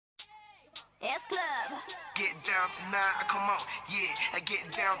S Club. Get down tonight, come on, yeah, I get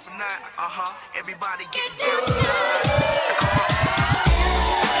down tonight, everybody get down tonight.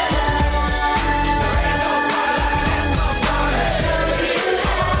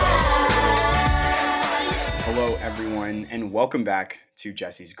 Hello, everyone, and welcome back to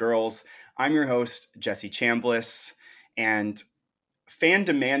Jesse's Girls. I'm your host, Jesse Chambliss, and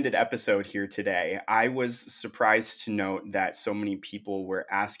fan-demanded episode here today. I was surprised to note that so many people were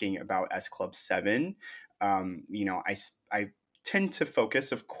asking about S Club 7. I tend to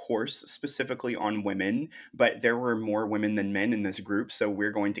focus, of course, specifically on women, but there were more women than men in this group, so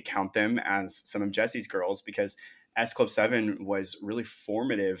we're going to count them as some of Jesse's girls because S Club 7 was really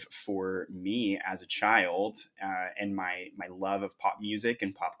formative for me as a child and my love of pop music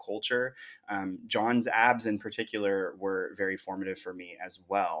and pop culture. John's abs in particular were very formative for me as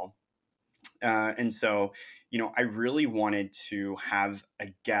well. And so, I really wanted to have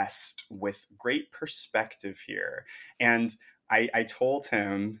a guest with great perspective here. And I told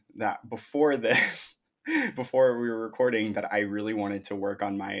him that before this, before we were recording, that I really wanted to work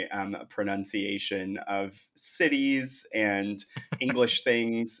on my pronunciation of cities and English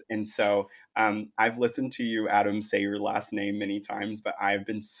things. And so I've listened to you, Adam, say your last name many times, but I've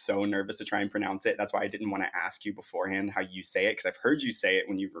been so nervous to try and pronounce it. That's why I didn't want to ask you beforehand how you say it, because I've heard you say it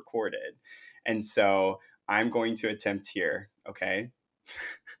when you've recorded. And so I'm going to attempt here, okay?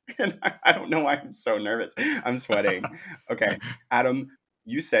 And I don't know why I'm so nervous. I'm sweating. Okay, Adam,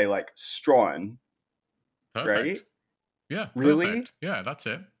 you say like Strawn. Perfect. Right? Yeah. Really? Perfect. Yeah, that's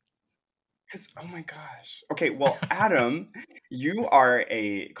it. Because, oh my gosh. Okay, well, Adam, you are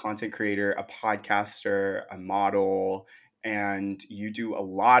a content creator, a podcaster, a model, and you do a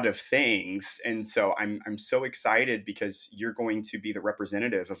lot of things. And so I'm so excited because you're going to be the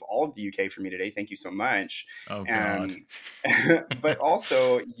representative of all of the UK for me today. Thank you so much. Oh, God. But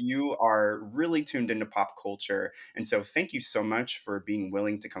also, you are really tuned into pop culture. And so thank you so much for being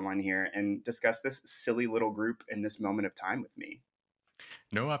willing to come on here and discuss this silly little group in this moment of time with me.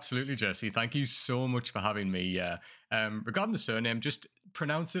 No, absolutely, Jesse. Thank you so much for having me. Regarding the surname, just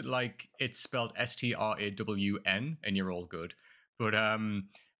pronounce it like it's spelled Strawn, and you're all good. But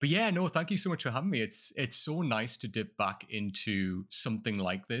yeah, no, thank you so much for having me. It's so nice to dip back into something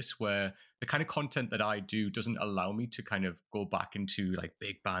like this, where the kind of content that I do doesn't allow me to kind of go back into like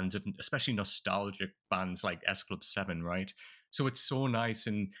big bands of, especially nostalgic bands like S Club 7, right? So it's so nice.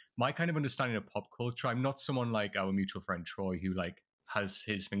 And my kind of understanding of pop culture, I'm not someone like our mutual friend Troy, who like has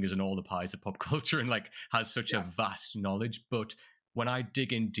his fingers in all the pies of pop culture and like has such a vast knowledge. But when I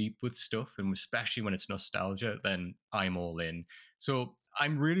dig in deep with stuff, and especially when it's nostalgia, then I'm all in. So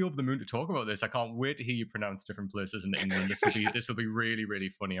I'm really over the moon to talk about this. I can't wait to hear you pronounce different places in England. This will be really, really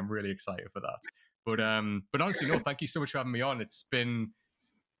funny. I'm really excited for that. But honestly, no, thank you so much for having me on.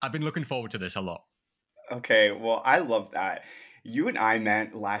 I've been looking forward to this a lot. Okay, well, I love that. You and I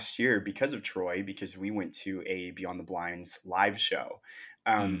met last year because of Troy, because we went to a Beyond the Blinds live show.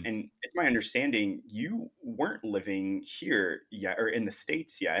 And it's my understanding you weren't living here yet, or in the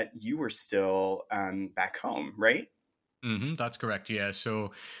States yet. You were still back home, right? That's correct. Yeah.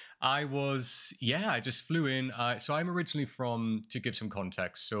 So I just flew in. So I'm originally from, to give some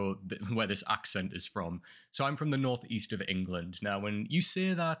context, so where this accent is from. So I'm from the northeast of England. Now, when you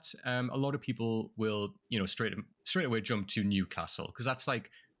say that, a lot of people will, straight away jump to Newcastle, because that's like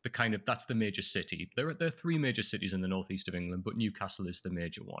that's the major city. There are three major cities in the northeast of England, but Newcastle is the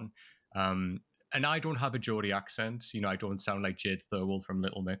major one. And I don't have a Geordie accent. I don't sound like Jade Thirlwell from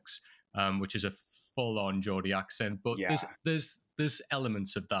Little Mix, which is a full-on Geordie accent. But there's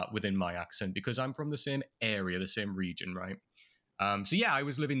elements of that within my accent because I'm from the same area, the same region, right? So yeah, I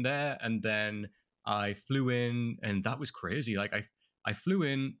was living there, and then I flew in, and that was crazy. Like I flew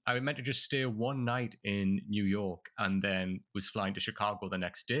in, I meant to just stay one night in New York, and then was flying to Chicago the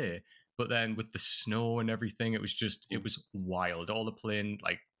next day. But then with the snow and everything, it was wild. All the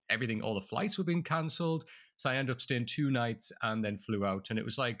flights were being cancelled. So I ended up staying 2 nights and then flew out. And it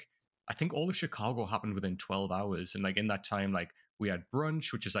was like, I think all of Chicago happened within 12 hours. And like in that time, like we had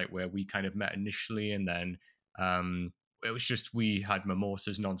brunch, which is like where we kind of met initially. And then it was just, we had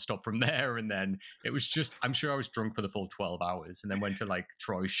mimosas nonstop from there. And then it was just, I'm sure I was drunk for the full 12 hours, and then went to like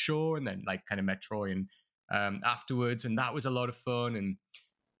Troy's show, and then like kind of met Troy and afterwards. And that was a lot of fun. And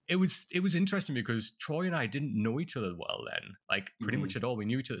it was interesting because Troy and I didn't know each other well then, like pretty much at all. We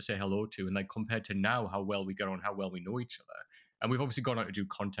knew each other to say hello to, and like compared to now, how well we get on, how well we know each other. And we've obviously gone out to do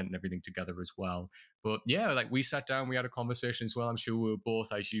content and everything together as well. But yeah, like we sat down, we had a conversation as well. I'm sure we were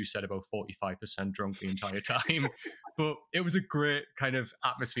both, as you said, about 45% drunk the entire time. But it was a great kind of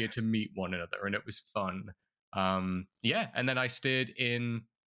atmosphere to meet one another, and it was fun. And then I stayed in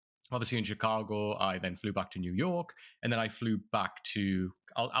obviously in Chicago. I then flew back to New York, and then I flew back to,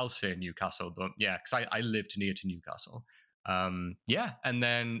 I'll say Newcastle, but yeah, because I lived near to Newcastle. Yeah, and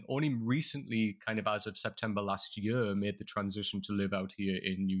then only recently, kind of as of September last year, made the transition to live out here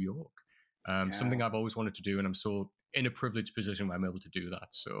in New York. Yeah. Something I've always wanted to do, and I'm so in a privileged position where I'm able to do that.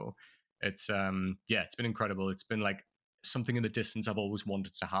 So it's yeah, it's been incredible. It's been like something in the distance I've always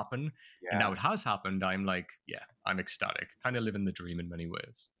wanted to happen, and now Yeah. it has happened. I'm like, yeah, I'm ecstatic, kind of living the dream in many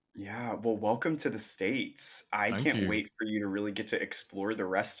ways. Yeah, well, welcome to the States. I Thank can't you. wait for you to really get to explore the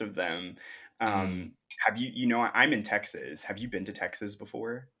rest of them. Mm. Have you, you know, I'm in Texas. Have you been to Texas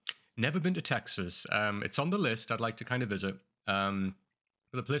before? Never been to Texas. It's on the list. I'd like to kind of visit.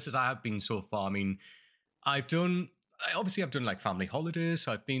 For the places I have been so far, I mean, I've done. Obviously, I've done like family holidays.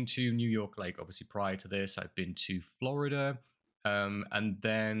 So I've been to New York, like obviously prior to this. I've been to Florida, and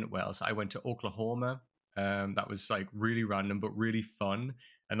then well, else? I went to Oklahoma. That was like really random, but really fun.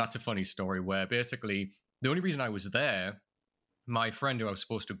 And that's a funny story where basically the only reason I was there, my friend who I was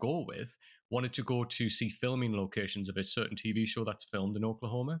supposed to go with wanted to go to see filming locations of a certain TV show that's filmed in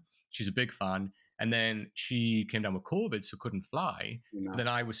Oklahoma. She's a big fan. And then she came down with COVID, so couldn't fly. You But know? then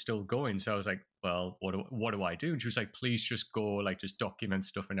I was still going. So I was like, well, what do I do? And she was like, please just go, like, just document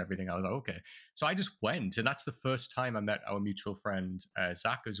stuff and everything. I was like, okay. So I just went. And that's the first time I met our mutual friend,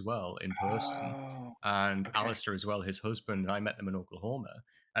 Zach, as well, in person. Oh, And okay. Alistair as well, his husband. And I met them in Oklahoma.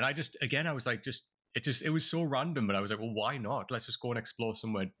 And I just, again, I was like, it was so random, but I was like, well, why not? Let's just go and explore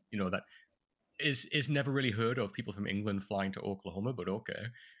somewhere, that is never really heard of. People from England flying to Oklahoma, but okay.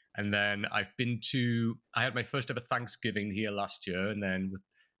 And then I had my first ever Thanksgiving here last year, and then with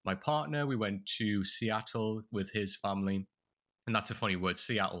my partner, we went to Seattle with his family, and that's a funny word.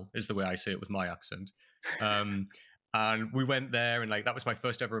 Seattle is the way I say it with my accent. Um, and we went there, and like that was my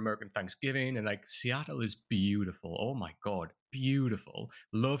first ever American Thanksgiving, and like Seattle is beautiful. Oh my god, beautiful!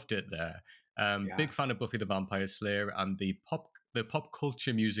 Loved it there. Yeah. Big fan of Buffy the Vampire Slayer, and the pop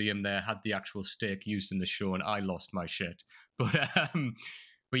culture museum there had the actual steak used in the show, and I lost my shit.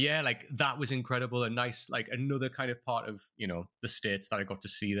 But yeah, like that was incredible. A nice, like another kind of part of the states that I got to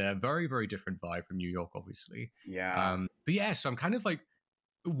see there. Very very different vibe from New York, obviously. Yeah. But yeah, so I'm kind of like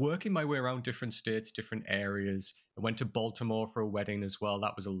working my way around different states, different areas. I went to Baltimore for a wedding as well.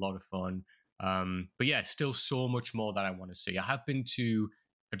 That was a lot of fun. But yeah, still so much more that I want to see.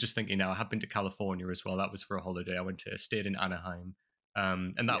 I'm just thinking now, I have been to California as well. That was for a holiday. Stayed in Anaheim.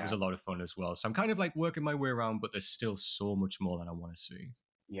 And that was Yeah. a lot of fun as well. So I'm kind of like working my way around, but there's still so much more that I want to see.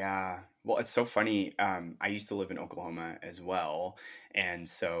 Yeah. Well, it's so funny. I used to live in Oklahoma as well. And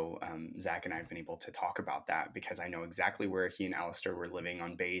so Zach and I have been able to talk about that because I know exactly where he and Alistair were living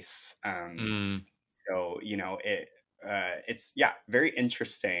on base. Mm, So, it's, yeah, very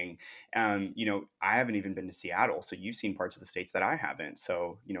interesting. I haven't even been to Seattle. So you've seen parts of the States that I haven't.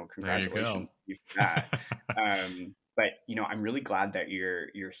 So, there you go. congratulations to you for that. But I'm really glad that you're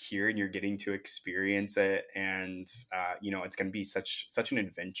here and you're getting to experience it, and it's going to be such an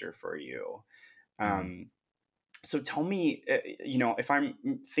adventure for you. Mm. Um, so tell me, if I'm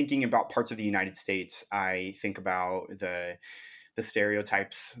thinking about parts of the United States, I think about the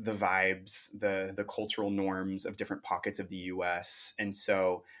stereotypes, the vibes, the cultural norms of different pockets of the U.S. And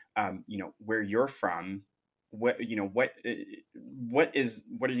so, where you're from, what are you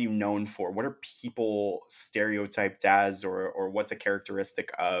known for? What are people stereotyped as, or what's a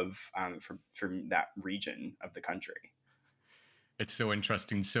characteristic of from that region of the country? It's so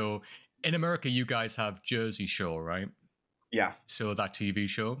interesting. So in America, you guys have Jersey Shore, right? Yeah. So that TV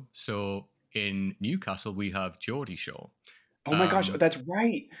show. So in Newcastle, we have Geordie Shore. Oh my gosh, Um, that's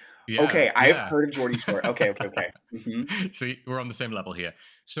right. yeah, Okay, I've yeah. heard of Geordie Shore. Okay, okay, okay. So we're on the same level here.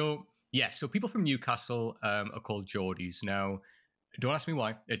 So yeah, so people from Newcastle are called Geordies. Now, don't ask me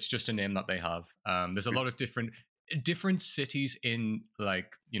why. It's just a name that they have. There's a lot of different cities in the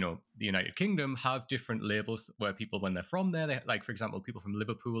United Kingdom have different labels where people, when they're from there, they, like for example, people from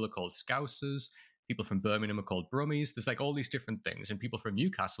Liverpool are called Scousers. People from Birmingham are called Brummies. There's like all these different things, and people from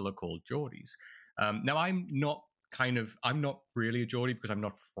Newcastle are called Geordies. Now, I'm not really a Geordie because I'm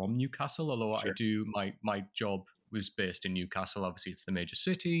not from Newcastle, although I Sure. do, my job was based in Newcastle. Obviously, it's the major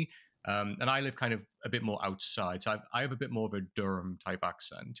city. And I live kind of a bit more outside. So I have a bit more of a Durham type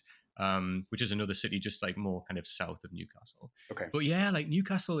accent, which is another city just like more kind of south of Newcastle. Okay. But yeah, like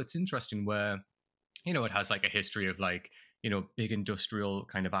Newcastle, it's interesting where, it has like a history of like, big industrial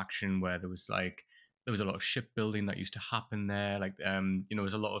kind of action where there was a lot of shipbuilding that used to happen there. Like,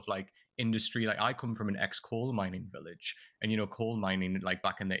 there's a lot of like industry. Like I come from an ex-coal mining village, and coal mining like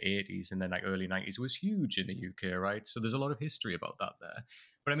back in the 80s and then like early 90s was huge in the UK, right? So there's a lot of history about that there.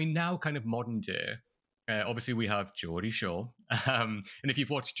 But I mean, now kind of modern day, Obviously, we have Geordie Shore, and if you've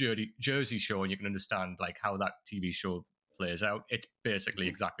watched Jersey Shore, and you can understand like how that TV show plays out, it's basically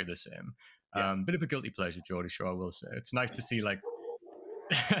exactly the same. Yeah. Bit of a guilty pleasure, Geordie Shore, I will say. It's nice to see like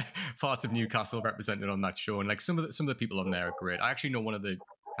parts of Newcastle represented on that show, and like some of the people on there are great. I actually know one of the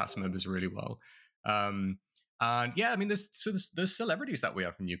cast members really well. And yeah, I mean, there's celebrities that we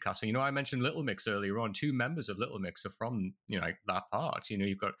have from Newcastle. You know, I mentioned Little Mix earlier on. Two members of Little Mix are from like that part. You know,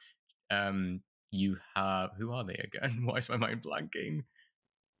 you've got you have, who are they again? Why is my mind blanking?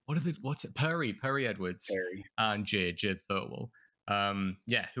 What's it? Perry Edwards Very. and Jade Thirlwell.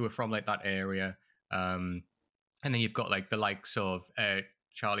 Yeah, who are from like that area. And then you've got like the likes of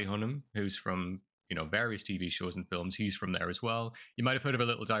Charlie Hunnam, who's from various TV shows and films. He's from there as well. You might have heard of a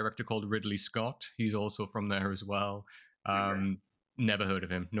little director called Ridley Scott. He's also from there as well. Never heard of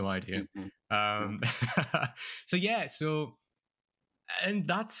him. No idea. So yeah, and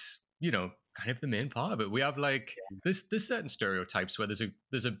that's kind of the main part of it. We have like there's certain stereotypes where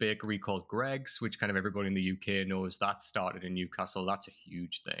there's a bakery called Greggs, which kind of everybody in the UK knows. That started in Newcastle. That's a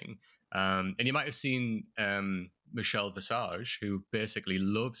huge thing. And you might have seen Michelle Visage, who basically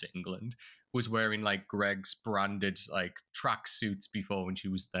loves England, was wearing like Greggs branded like track suits before when she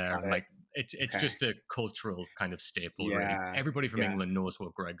was there. And like it's just a cultural kind of staple. Really, everybody from England knows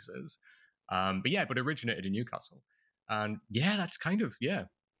what Greggs is. But it originated in Newcastle, and that's kind of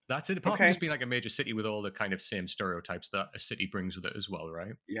that's it. Apart from just being like a major city with all the kind of same stereotypes that a city brings with it as well,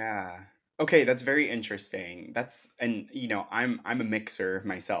 right? Yeah. Okay, that's very interesting. I'm a mixer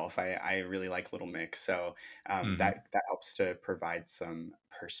myself. I really like Little Mix, so that helps to provide some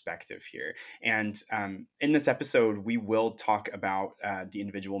perspective here. And in this episode, we will talk about the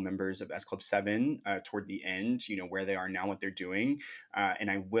individual members of S Club 7 toward the end. Where they are now, what they're doing, and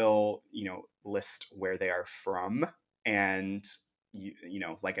I will list where they are from. And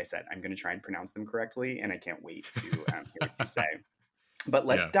like I said, I'm going to try and pronounce them correctly, and I can't wait to hear what you say. But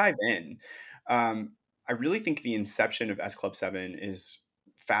let's dive in. I really think the inception of S Club 7 is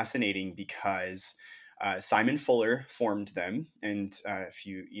fascinating because Simon Fuller formed them. And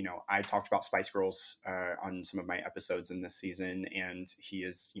I talked about Spice Girls on some of my episodes in this season, and he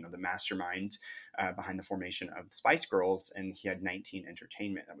is, the mastermind behind the formation of the Spice Girls, and he had 19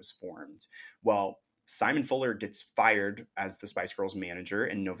 Entertainment that was formed. Well, Simon Fuller gets fired as the Spice Girls manager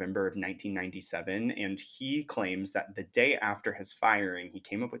in November of 1997, and he claims that the day after his firing, he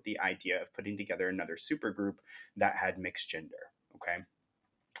came up with the idea of putting together another supergroup that had mixed gender. Okay.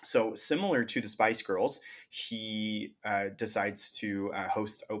 So similar to the Spice Girls, he decides to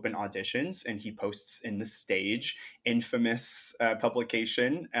host open auditions, and he posts in The Stage, infamous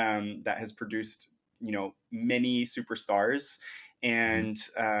publication that has produced, many superstars. And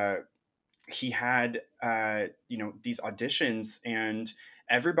he had, these auditions, and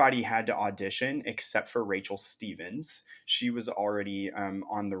everybody had to audition except for Rachel Stevens. She was already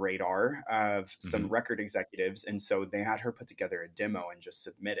on the radar of some record executives. And so they had her put together a demo and just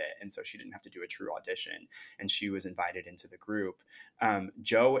submit it. And so she didn't have to do a true audition, and she was invited into the group.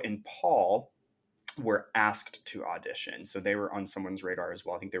 Joe and Paul were asked to audition. So they were on someone's radar as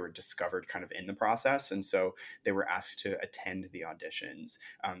well. I think they were discovered kind of in the process. And so they were asked to attend the auditions.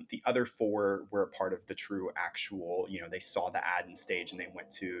 The other four were a part of the true actual, they saw the ad and stage, and they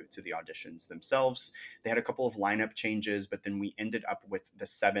went to the auditions themselves. They had a couple of lineup changes, but then we ended up with the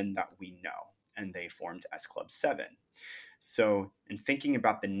 7 that we know, and they formed S Club 7. So in thinking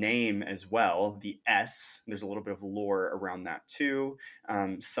about the name as well, the S, there's a little bit of lore around that too.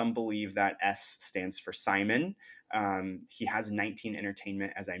 Some believe that S stands for Simon. He has 19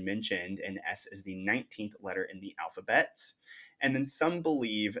 Entertainment, as I mentioned, and S is the 19th letter in the alphabet. And then some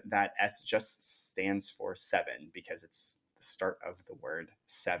believe that S just stands for 7 because it's the start of the word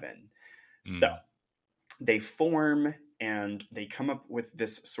 7. So they form, and they come up with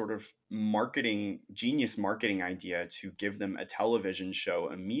this sort of genius marketing idea to give them a television show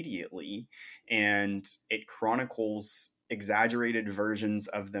immediately. And it chronicles exaggerated versions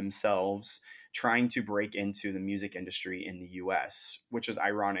of themselves trying to break into the music industry in the US, which is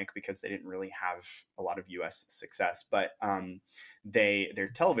ironic because they didn't really have a lot of US success, but their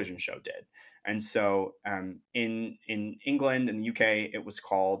television show did. And so in England and the UK, it was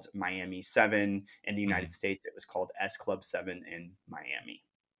called Miami 7. In the United States, it was called S Club 7 in Miami.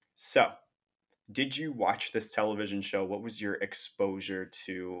 So did you watch this television show? What was your exposure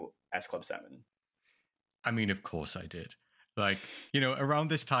to S Club 7? I mean, of course I did. Like,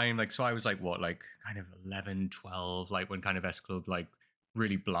 around this time, like, so I was like, what, like kind of 11, 12, like when kind of S Club like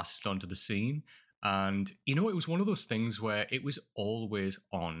really blasted onto the scene. And it was one of those things where it was always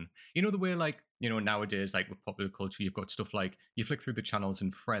on. The way, like, nowadays, like with popular culture, you've got stuff like you flick through the channels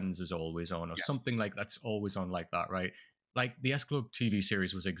and Friends is always on, or something Yes. like that's always on like that, right? Like the S Club TV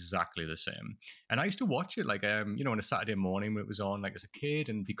series was exactly the same. And I used to watch it like on a Saturday morning when it was on, like as a kid,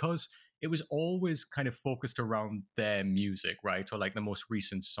 and because it was always kind of focused around their music, right? Or like the most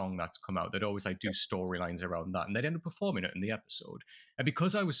recent song that's come out. They'd always like do storylines around that, and they'd end up performing it in the episode. And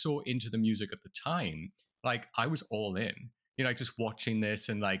because I was so into the music at the time, like I was all in. Like just watching this,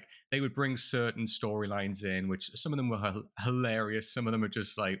 and like they would bring certain storylines in, which some of them were hilarious. Some of them are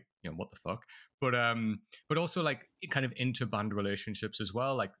just like, what the fuck. But also like kind of into band relationships as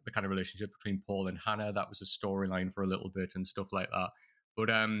well, like the kind of relationship between Paul and Hannah. That was a storyline for a little bit and stuff like that. But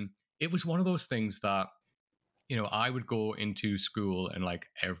it was one of those things that I would go into school and like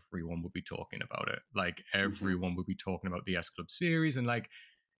everyone would be talking about it. Like Hmm. everyone would be talking about the S Club series, and like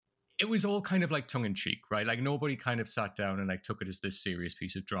it was all kind of like tongue in cheek, right? Like nobody kind of sat down and like took it as this serious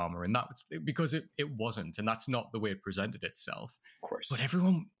piece of drama, and that's because it wasn't, and that's not the way it presented itself. Of But course.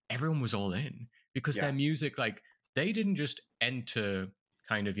 everyone was all in because Yeah. their music, like they didn't just enter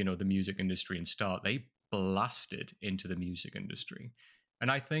kind of the music industry and start; they blasted into the music industry,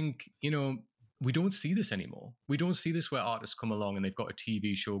 and I think we don't see this anymore. We don't see this where artists come along and they've got a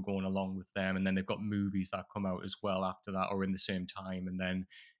TV show going along with them, and then they've got movies that come out as well after that or in the same time, and then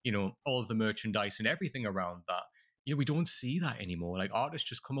all of the merchandise and everything around that. We don't see that anymore. Like artists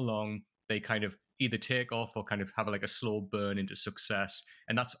just come along, they kind of either take off or kind of have like a slow burn into success,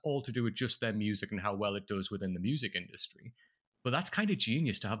 and that's all to do with just their music and how well it does within the music industry. But that's kind of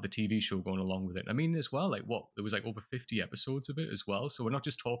genius to have the TV show going along with it. I mean, as well, like what there was like over 50 episodes of it as well, so we're not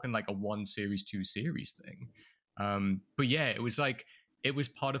just talking like a one series, two series thing. But yeah, it was like it was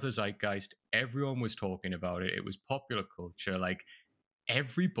part of the zeitgeist. Everyone was talking about it. It was popular culture. Like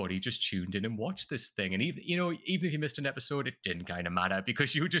everybody just tuned in and watched this thing. And even if you missed an episode, it didn't kind of matter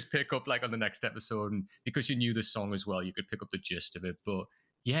because you would just pick up like on the next episode, and because you knew the song as well, you could pick up the gist of it. But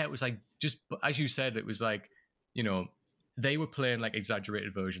yeah, it was like just as you said, it was like you know they were playing like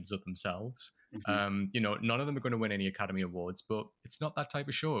exaggerated versions of themselves. Hmm. None of them are going to win any Academy Awards, but it's not that type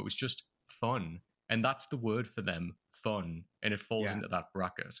of show. It was just fun, and that's the word for them, fun, and it falls Yeah. into that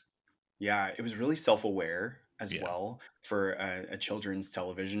bracket. Yeah, it was really self-aware as Yeah. well for a children's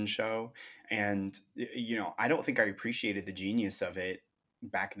television show. And, I don't think I appreciated the genius of it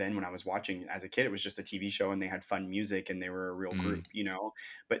back then when I was watching as a kid. It was just a TV show and they had fun music and they were a real Mm, group.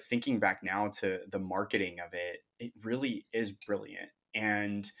 But thinking back now to the marketing of it, it really is brilliant.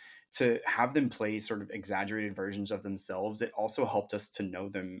 And to have them play sort of exaggerated versions of themselves, it also helped us to know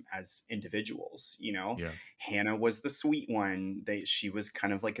them as individuals. yeah. Hannah was the sweet one. She was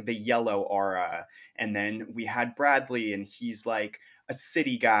kind of like the yellow aura. And then we had Bradley, and he's like a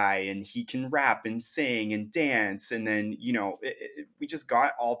city guy, and he can rap and sing and dance. And then, we just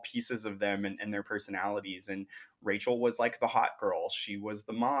got all pieces of them and their personalities. And Rachel was like the hot girl. She was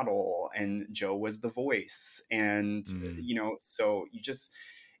the model, and Joe was the voice. And, Mm, so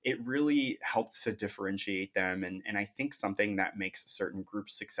it really helped to differentiate them. And I think something that makes certain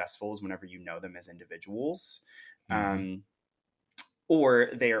groups successful is whenever you know them as individuals. mm-hmm. Um, or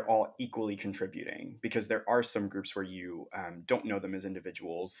they are all equally contributing, because there are some groups where you don't know them as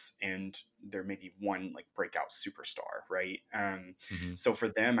individuals and there may be one like breakout superstar, right? Mm-hmm. So for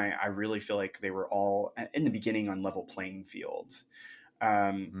them, I really feel like they were all in the beginning on level playing field.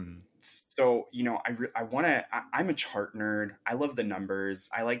 um, Mm-hmm. so I want to. I'm a chart nerd. I love the numbers.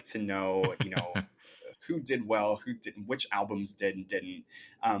 I like to know who did well, who didn't, which albums did and didn't.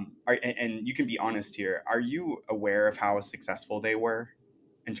 And you can be honest here. Are you aware of how successful they were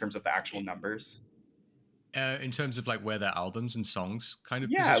in terms of the actual numbers? In terms of like where their albums and songs kind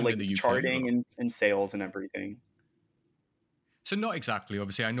of Yeah, positioned in like the UK, charting or and sales and everything. so not exactly.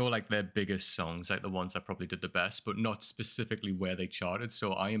 Obviously, I know like their biggest songs, like the ones that probably did the best, but not specifically where they charted.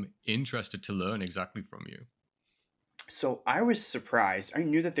 So I am interested to learn exactly from you. So I was surprised. I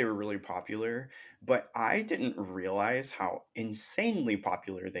knew that they were really popular, but I didn't realize how insanely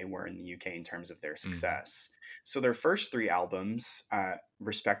popular they were in the UK in terms of their Mm-hmm. success. So their first three albums,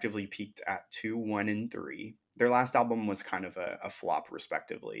 respectively, peaked at two, one, and three. Their last album was kind of a flop,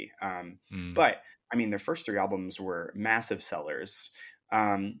 respectively. Mm, But I mean, their first three albums were massive sellers.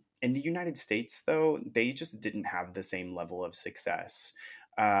 In the United States, though, they just didn't have the same level of success.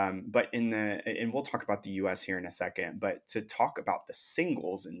 But and we'll talk about the US here in a second, but to talk about the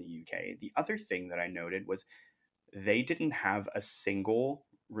singles in the UK, the other thing that I noted was they didn't have a single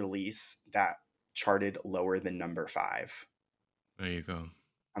release that charted lower than number 5 there you go.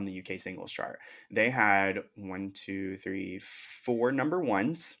 on the UK singles chart. They had one, two, three, four number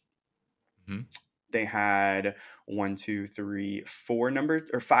ones, Mm-hmm. They had one, two, three, five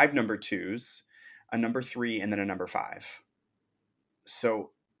number twos, a number three, and then a number five.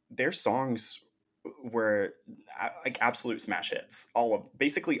 So their songs were like absolute smash hits,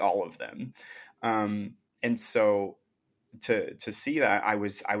 basically all of them. And so to see that, I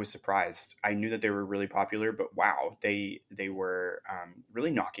was surprised. I knew that they were really popular, but wow, they were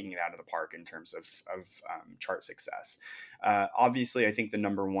really knocking it out of the park in terms of chart success. Obviously, I think the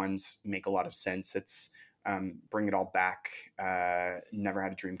number ones make a lot of sense. It's Bring It All Back, Never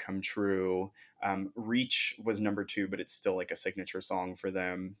Had a Dream Come True. Reach was number two, but it's still like a signature song for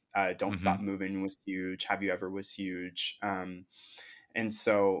them. Don't Mm-hmm. Stop Moving was huge. Have You Ever was huge. And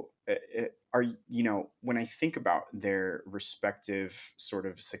so when I think about their respective sort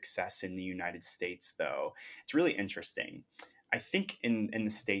of success in the United States, though, it's really interesting. I think in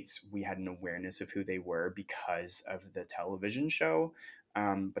the States, we had an awareness of who they were because of the television show,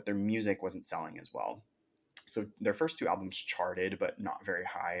 but their music wasn't selling as well. So their first two albums charted, but not very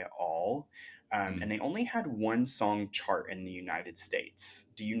high at all. And they only had one song chart in the United States.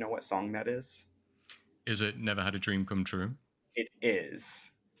 Do you know what song that is? Is it Never Had a Dream Come True? It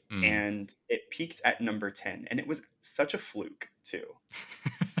is. Mm. And it peaked at number 10. And it was such a fluke, too.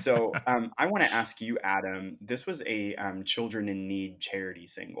 So I want to ask you, Adam, this was a Children in Need charity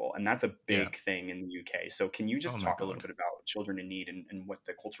single, and that's a Yeah. big thing in the UK. So can you just Oh my talk a little God. bit about Children in Need and what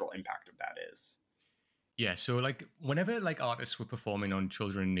the cultural impact of that is? Yeah, so like whenever like artists were performing on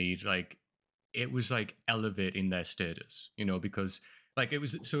Children in Need, like it was like elevating their status, because like it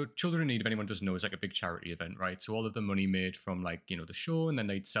was so Children in Need, if anyone doesn't know, is like a big charity event, right? So all of the money made from like, the show, and then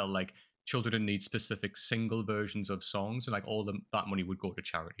they'd sell like Children in Need specific single versions of songs, and like that money would go to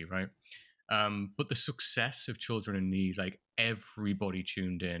charity, right? But the success of Children in Need, like everybody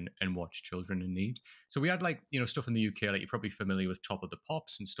tuned in and watched Children in Need. So we had like, stuff in the UK, like you're probably familiar with Top of the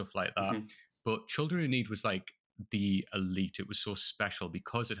Pops and stuff like that. Mm-hmm. But Children in Need was like the elite. It was so special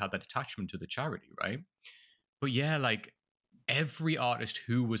because it had that attachment to the charity, right? But yeah, like every artist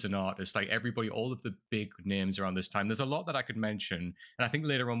who was an artist, like everybody, all of the big names around this time. There's a lot that I could mention. And I think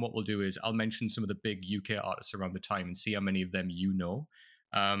later on what we'll do is I'll mention some of the big UK artists around the time and see how many of them you know.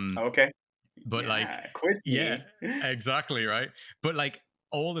 Okay. But like, Yeah, quiz yeah, me. exactly, right? But like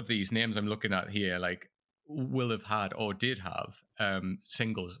all of these names I'm looking at here, like will have had or did have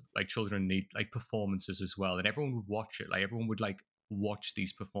singles like Children Need like performances as well, and everyone would watch it. Like everyone would like watch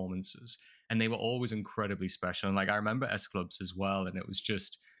these performances, and they were always incredibly special. And like I remember S Clubs as well, and it was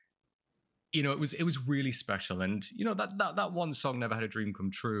just it was really special. And that one song, Never Had a Dream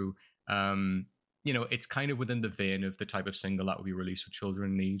Come True, it's kind of within the vein of the type of single that would be released with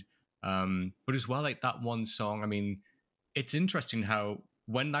Children in Need. But as well, like that one song, I mean, it's interesting how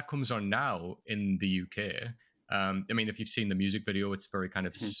when that comes on now in the UK, I mean, if you've seen the music video, it's very kind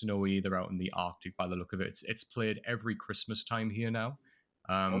of snowy. They're out in the Arctic by the look of it. It's played every Christmas time here now.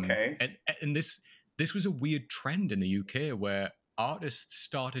 Okay. And this was a weird trend in the UK where artists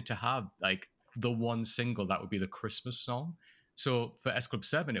started to have like the one single that would be the Christmas song. So for S Club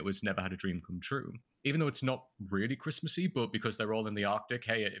 7, it was Never Had a Dream Come True. Even though it's not really Christmassy, but because they're all in the Arctic,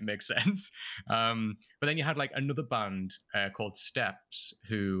 hey, it makes sense. But then you had like another band called Steps,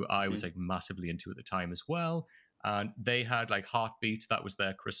 who I was like massively into at the time as well. And they had like Heartbeat, that was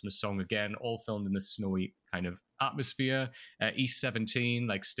their Christmas song again, all filmed in this snowy kind of atmosphere. East 17,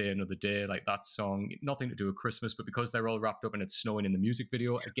 like Stay Another Day, like that song, nothing to do with Christmas, but because they're all wrapped up and it's snowing in the music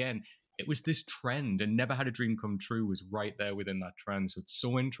video, again, it was this trend, and Never Had a Dream Come True was right there within that trend. So it's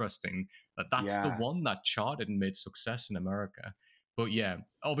so interesting that that's the one that charted and made success in America. But yeah,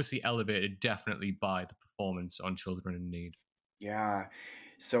 obviously elevated definitely by the performance on Children in Need. Yeah.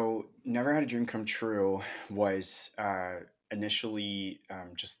 So Never Had a Dream Come True was initially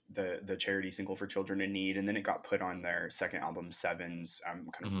just the charity single for Children in Need, and then it got put on their second album, Seven's kind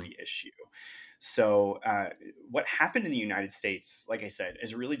of reissue. So what happened in the United States, like I said,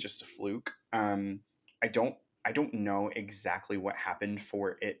 is really just a fluke. I don't know exactly what happened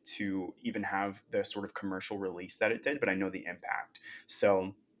for it to even have the sort of commercial release that it did, but I know the impact.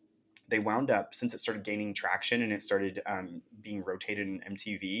 So they wound up, since it started gaining traction and it started being rotated in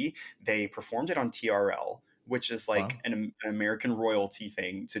MTV, they performed it on TRL, which is like an American royalty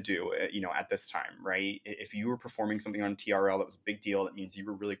thing to do, at this time, right? If you were performing something on TRL, that was a big deal. That means you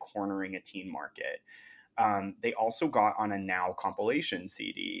were really cornering a teen market. They also got on a Now compilation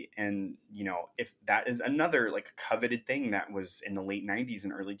CD. And, if that is another like coveted thing that was in the late 90s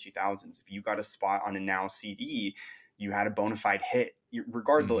and early 2000s, if you got a spot on a Now CD, you had a bona fide hit.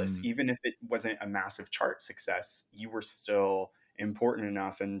 Regardless, even if it wasn't a massive chart success, you were still important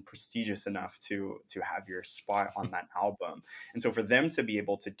enough and prestigious enough to have your spot on that album. And so for them to be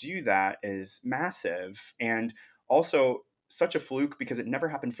able to do that is massive, and also such a fluke because it never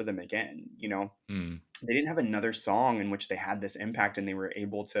happened for them again. You know, Mm. they didn't have another song in which they had this impact and they were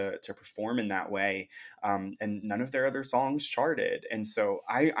able to perform in that way, and none of their other songs charted. And so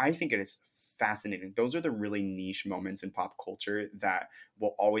I think it is fascinating. Those are the really niche moments in pop culture that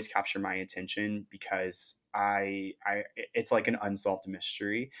will always capture my attention because I it's like an unsolved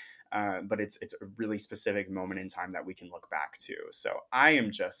mystery. But it's a really specific moment in time that we can look back to. So I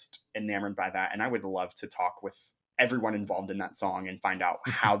am just enamored by that, and I would love to talk with everyone involved in that song and find out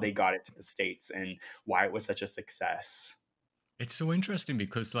how they got it to the States and why it was such a success. It's so interesting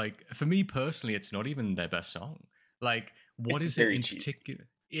because, like, for me personally, it's not even their best song. Like, what It's is it very in cheesy. particular?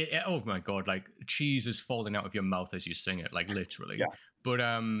 Oh my god! Like, cheese is falling out of your mouth as you sing it, like literally. Yeah. But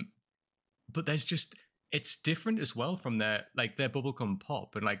but there's just it's different as well from their bubblegum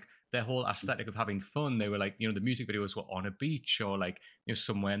pop and like their whole aesthetic of having fun. They were like, you know, the music videos were on a beach or like, you know,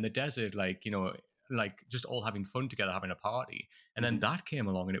 somewhere in the desert, like, you know, like just all having fun together, having a party. And then Mhm. that came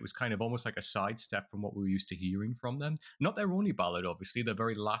along and it was kind of almost like a sidestep from what we were used to hearing from them. Not their only ballad, obviously. The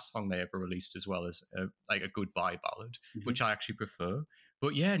very last song they ever released as well as like a goodbye ballad, Mhm. which I actually prefer.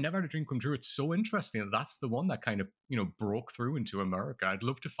 But yeah, Never Had a Dream Come True. It's so interesting that that's the one that kind of, you know, broke through into America. I'd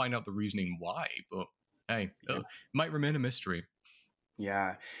love to find out the reasoning why, but hey, Yeah. might remain a mystery.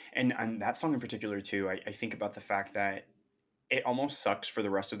 Yeah. And that song in particular too, I think about the fact that it almost sucks for the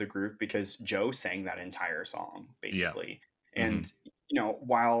rest of the group because Joe sang that entire song Yeah. basically. Hmm. And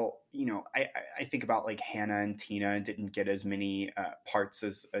while I think about like Hannah and Tina didn't get as many parts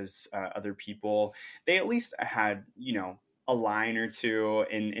as other people, they at least had a line or two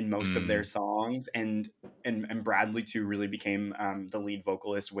in most of their Mm, songs, and Bradley too really became the lead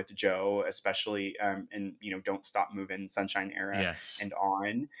vocalist with Joe, especially in Don't Stop Moving, Sunshine Era, yes. and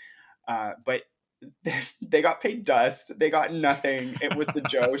on. But they got paid dust. They got nothing. It was the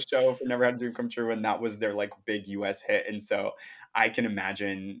Joe show for Never Had a Dream Come True, and that was their like big US hit. And so I can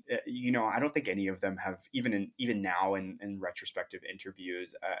imagine, I don't think any of them have even now in retrospective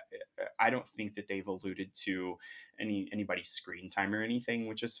interviews. I don't think that they've alluded to anybody's screen time or anything,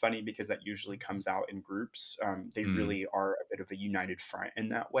 which is funny because that usually comes out in groups. They Mm, really are a bit of a united front in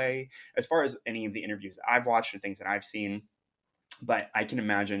that way. As far as any of the interviews that I've watched and things that I've seen, but I can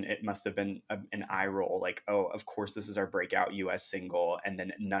imagine it must have been an eye roll, like, oh, of course, this is our breakout US single, and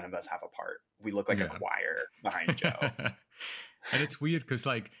then none of us have a part. We look like a yeah. choir behind Joe. And it's weird because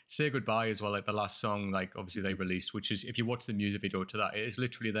like Say Goodbye as well, like the last song, like obviously they released, which is if you watch the music video to that, it is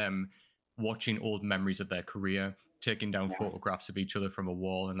literally them watching old memories of their career, taking down Yeah, photographs of each other from a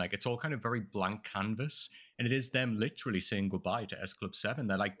wall, and like it's all kind of very blank canvas. And it is them literally saying goodbye to S Club 7.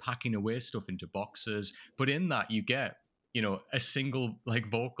 They're like packing away stuff into boxes. But in that you get, you know, a single like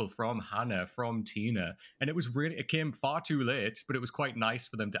vocal from Hannah, from Tina. And it came far too late, but it was quite nice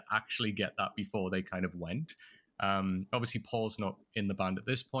for them to actually get that before they kind of went. Obviously, Paul's not in the band at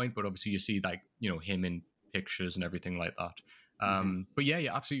this point, but obviously you see like him in pictures and everything like that. hmm, But yeah,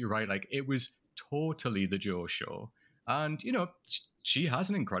 you're absolutely right. Like it was totally the Joe show, and she has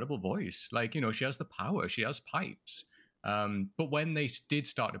an incredible voice. Like she has the power. She has pipes. But when they did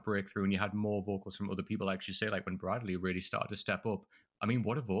start to break through, and you had more vocals from other people, like you say, like when Bradley really started to step up. I mean,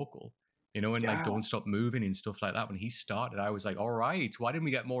 what a vocal! And like yeah, Don't Stop Moving and stuff like that. When he started, I was like, all right, why didn't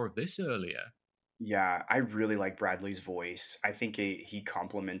we get more of this earlier? yeah. I really like Bradley's voice. I think he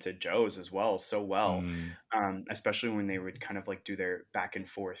complemented Joe's as well so well, Mm, especially when they would kind of like do their back and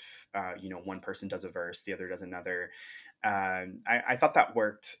forth. One person does a verse, the other does another. I thought that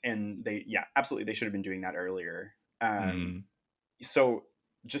worked, and yeah, absolutely, they should have been doing that earlier. Um, mm, so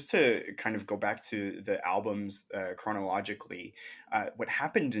just to kind of go back to the albums chronologically, what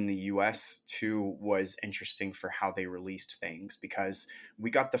happened in the US too was interesting for how they released things because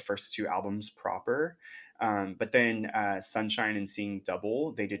we got the first two albums proper. But then Sunshine and Seeing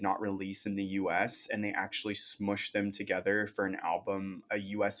Double, they did not release in the US, and they actually smushed them together for an album, a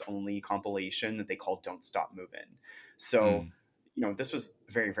US only compilation that they called Don't Stop Moving. So, mm. this was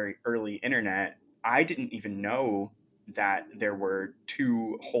very, very early internet. I didn't even know that there were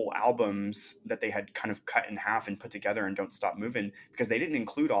two whole albums that they had kind of cut in half and put together and Don't Stop Moving because they didn't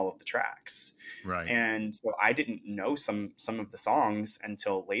include all of the tracks. Right. And so I didn't know some of the songs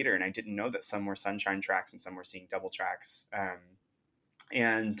until later, and I didn't know that some were Sunshine tracks and some were Seeing Double tracks.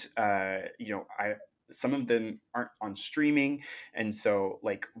 And I some of them aren't on streaming, and so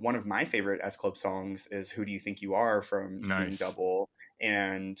like one of my favorite S Club songs is Who Do You Think You Are from Seeing Nice. Double.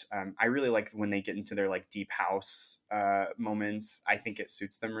 And I really like when they get into their like deep house moments. I think it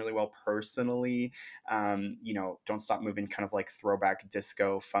suits them really well personally. You know, Don't Stop Moving, kind of like throwback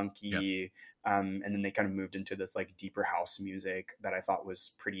disco, Yep. funky. And then they kind of moved into this like deeper house music that I thought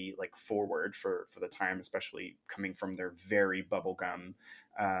was pretty like forward for the time, especially coming from their very bubblegum,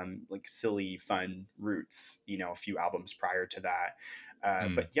 like silly fun roots, you know, a few albums prior to that.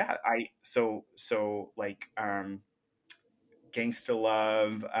 But Mm, yeah, like Gangsta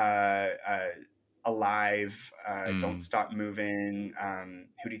Love, Alive, Don't mm. Stop Moving,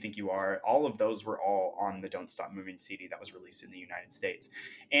 Who Do You Think You Are? All of those were all on the Don't Stop Moving CD that was released in the United States.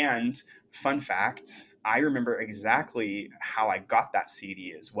 And fun fact, I remember exactly how I got that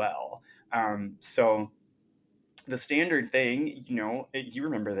CD as well. So the standard thing, you know, you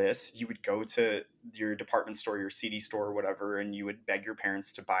remember this, you would go to your department store, your CD store or whatever, and you would beg your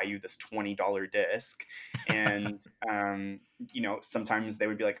parents to buy you this $20 disc. And, you know, sometimes they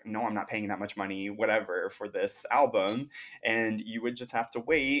would be like, no, I'm not paying that much money, whatever, for this album. And you would just have to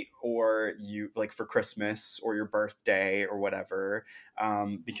wait, or you like for Christmas or your birthday or whatever,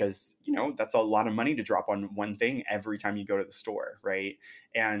 because, you know, that's a lot of money to drop on one thing every time you go to the store, right?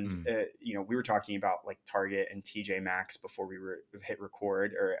 And Mm. you know, we were talking about like Target and TJ Maxx before we were hit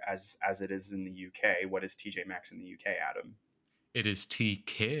record, or as it is in the UK. What is TJ Maxx in the UK, Adam? It is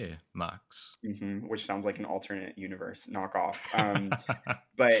TK Max. Which sounds like an alternate universe knockoff.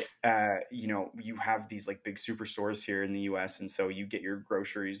 But you know, you have these like big superstores here in the US, and so you get your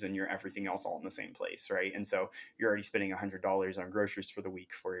groceries and your everything else all in the same place, right? And so you're already spending $100 on groceries for the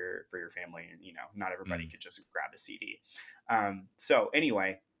week for your family, and you know, not everybody Mm. could just grab a CD. So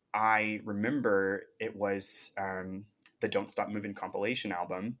anyway, I remember it was the Don't Stop Moving compilation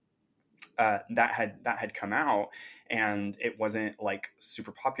album that had come out, and it wasn't like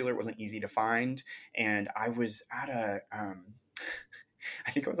super popular. It wasn't easy to find, and I was at a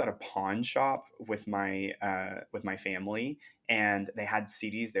I think I was at a pawn shop with my family, and they had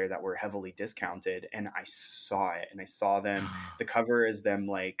CDs there that were heavily discounted, and I saw it, and I saw them. The cover is them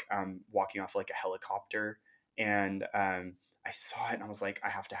like walking off like a helicopter, and I saw it, and I was like, I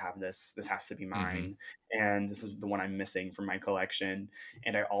have to have this. This has to be Hmm. mine, and this is the one I'm missing from my collection.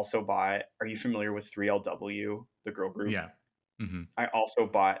 And I also bought. Are you familiar with 3LW, the girl group? Yeah. Hmm. I also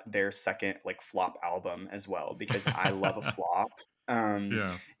bought their second like flop album as well because I love a flop. Um,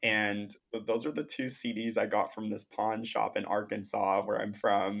 Yeah. and those are the two CDs I got from this pawn shop in Arkansas where I'm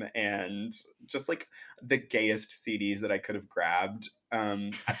from, and just like the gayest CDs that I could have grabbed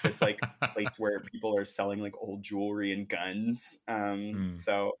at this like place where people are selling like old jewelry and guns. Mm.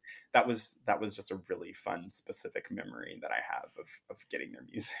 So that was just a really fun specific memory that I have of getting their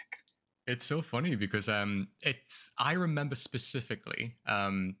music. It's so funny because it's I remember specifically.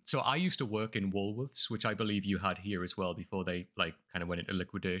 So I used to work in Woolworths, which I believe you had here as well before they like kind of went into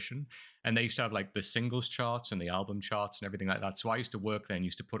liquidation. And they used to have like the singles charts and the album charts and everything like that. So I used to work there and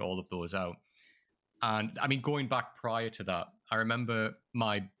used to put all of those out. And I mean, going back prior to that, I remember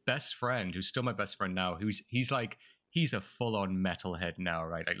my best friend, who's still my best friend now, he's a full-on metalhead now,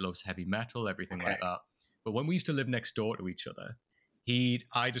 right? Like loves heavy metal, everything Okay. like that. But when we used to live next door to each other,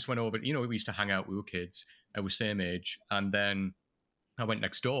 I just went over, we used to hang out, we were kids, I was same age, and then I went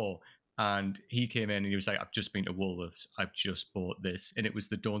next door and he came in and he was like, I've just been to Woolworths, I've just bought this. And it was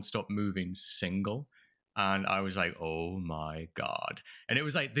the Don't Stop Moving single. And I was like, oh my God. And it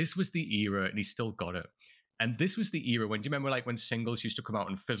was like, this was the era, and he still got it. And this was the era when, do you remember like when singles used to come out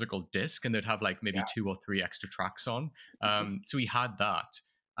on physical disc and they'd have like maybe Yeah. 2 or 3 extra tracks on? So he had that.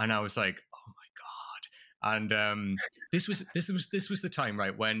 And I was like, oh my God. And this was the time,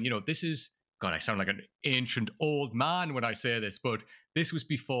 right, when, this is, God, I sound like an ancient old man when I say this, but this was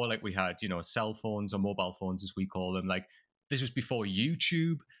before like we had, cell phones or mobile phones as we call them. Like this was before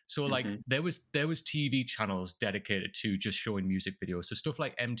YouTube. So like Mhm. there was TV channels dedicated to just showing music videos. So stuff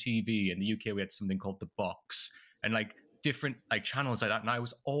like MTV. In the UK we had something called The Box, and like different like channels like that. And I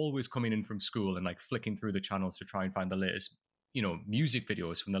was always coming in from school and like flicking through the channels to try and find the latest, music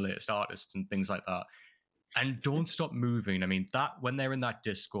videos from the latest artists and things like that. And Don't Stop Moving, I mean, that when they're in that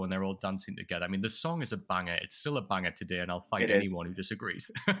disco and they're all dancing together, I mean, the song is a banger. It's still a banger today, and I'll fight It is. anyone who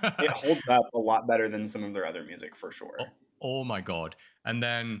disagrees. It holds up a lot better than some of their other music for oh, sure. oh my God. And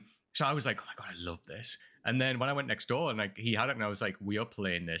then, so I was like, oh my God, I love this. And then when I went next door and like he had it, and I was like, we are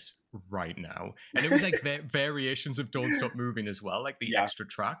playing this right now. And it was like variations of Don't Stop Moving as well, like the Yeah. extra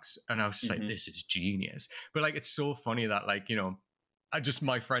tracks. And I was just like, Mhm. this is genius. But like, it's so funny that like,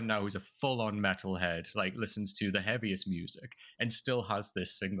 my friend now, who's a full-on metalhead, like listens to the heaviest music and still has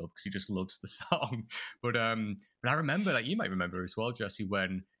this single because he just loves the song. But I remember, like you might remember as well, Jesse,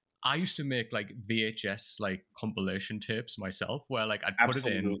 when I used to make like VHS like compilation tapes myself where like I'd put it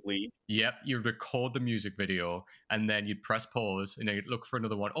in. Absolutely. Yep, you'd record the music video and then you'd press pause and then you'd look for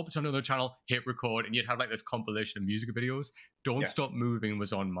another one. Oh, it's on another channel, hit record, and you'd have like this compilation of music videos. Don't Yes. Stop Moving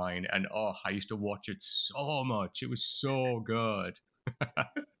was on mine, and oh, I used to watch it so much. It was so good.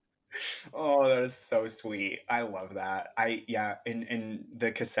 Oh, that is so sweet. I love that. Yeah, in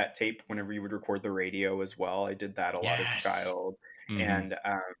the cassette tape, whenever you would record the radio as well, I did that a lot as a Yes. child. Hmm. And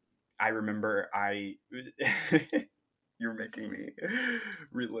I remember you're making me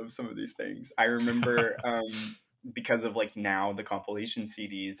relive some of these things. I remember because of like now the compilation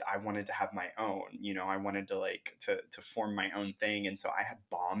CDs, I wanted to have my own, I wanted to like to form my own thing. And so I had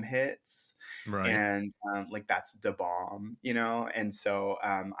bomb hits Right. and like that's the bomb, and so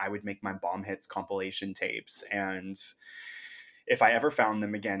I would make my bomb hits compilation tapes, and if I ever found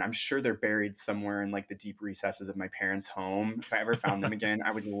them again, I'm sure they're buried somewhere in like the deep recesses of my parents' home. If I ever found them again,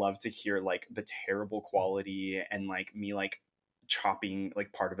 I would love to hear like the terrible quality and like me like chopping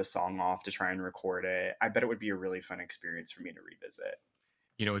like part of a song off to try and record it. I bet it would be a really fun experience for me to revisit.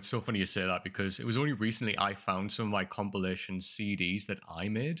 It's so funny you say that because it was only recently I found some of my compilation CDs that I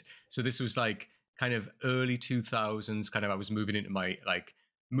made. So this was like kind of early 2000s, kind of I was moving into my like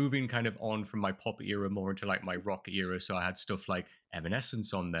moving kind of on from my pop era more into like my rock era. So I had stuff like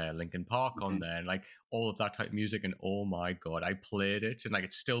Evanescence on there, Linkin Park on Mhm. there, and like all of that type of music. And oh my God, I played it and like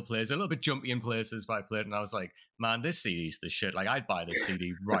it still plays a little bit jumpy in places, but I played it and I was like, man, this CD's the shit. Like I'd buy this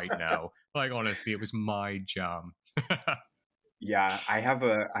CD right now. Like honestly, it was my jam. Yeah, I have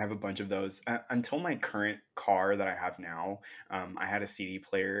a bunch of those. Until my current car that I have now, I had a CD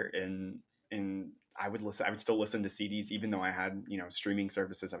player, and I would still listen to CDs even though I had streaming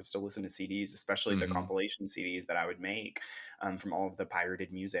services. I would still listen to CDs, especially the Hmm. compilation CDs that I would make from all of the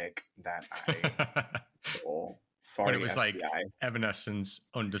pirated music that I stole. When it Sorry, was like FBI. Evanescence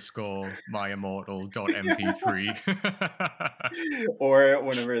underscore my immortal dot MP3. Or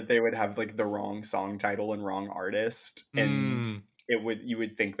whenever they would have like the wrong song title and wrong artist, and Mm, you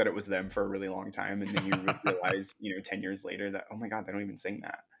would think that it was them for a really long time, and then you would realize 10 years later that, oh my god, they don't even sing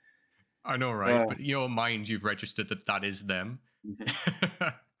that. I know, right? Ugh, But in your mind, you've registered that that is them. mhm.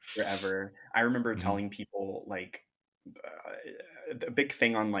 Forever. I remember Mhm. telling people like the big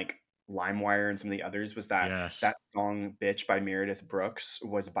thing on like LimeWire and some of the others was that Yes. that song "Bitch" by Meredith Brooks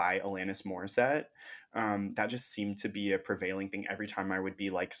was by Alanis Morissette. That just seemed to be a prevailing thing every time I would be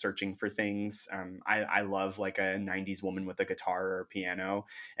like searching for things. I love like a '90s woman with a guitar or a piano,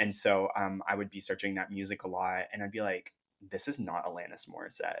 and so I would be searching that music a lot, and I'd be like, "This is not Alanis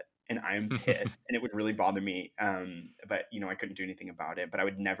Morissette." And I am pissed, and it would really bother me. But I couldn't do anything about it. But I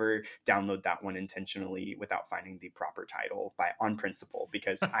would never download that one intentionally without finding the proper title by on principle,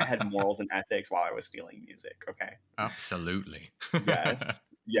 because I had morals and ethics while I was stealing music. Okay. Absolutely. Yes.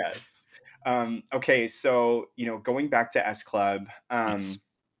 Yes. Okay. So going back to S Club, Yes.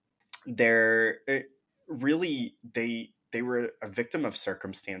 they're really they were a victim of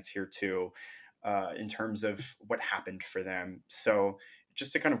circumstance here too, in terms of what happened for them. So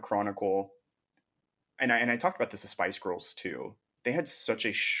just to kind of chronicle, and I talked about this with Spice Girls too. They had such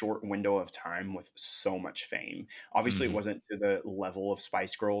a short window of time with so much fame. Obviously, it Hmm. wasn't to the level of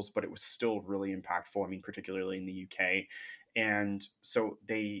Spice Girls, but it was still really impactful. I mean, particularly in the UK. And so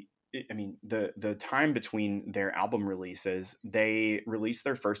I mean, the time between their album releases, they released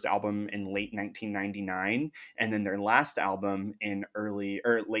their first album in late 1999, and then their last album in early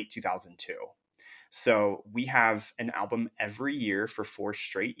or late 2002. So we have an album every year for 4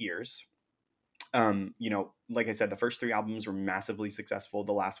 straight years. Like I said, the first three albums were massively successful.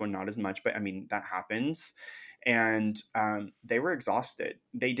 The last one, not as much, but I mean, that happens. And they were exhausted.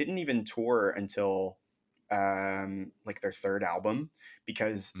 They didn't even tour until like their third album,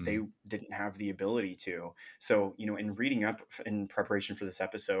 because they Mm. didn't have the ability to. So, in reading up in preparation for this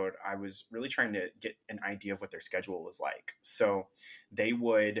episode, I was really trying to get an idea of what their schedule was like. So they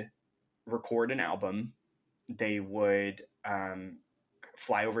would record an album, they would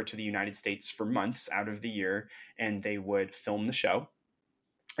fly over to the United States for months out of the year, and they would film the show.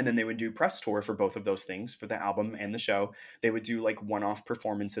 And then they would do press tour for both of those things, for the album and the show. They would do like one-off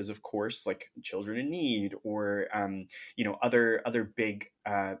performances, of course, like Children in Need, or other big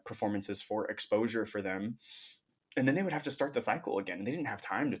performances for exposure for them. And then they would have to start the cycle again. They didn't have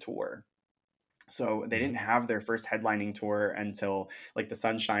time to tour. So they Mm. didn't have their first headlining tour until like the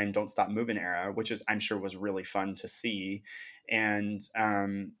Sunshine Don't Stop Moving era, which is, I'm sure, was really fun to see. And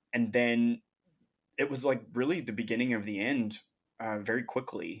then it was like really the beginning of the end, very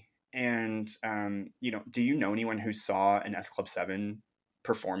quickly. And do you know anyone who saw an S Club 7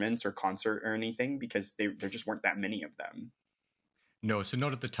 performance or concert or anything? Because there just weren't that many of them. No, so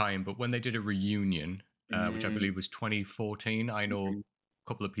not at the time, but when they did a reunion, which I Mm, believe was 2014, I know mhm. a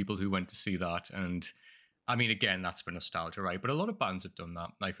couple of people who went to see that. And I mean, again, that's for nostalgia, right? But a lot of bands have done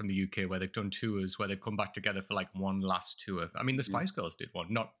that, like from the UK, where they've done tours where they've come back together for like one last tour. I mean, the Mhm. Spice Girls did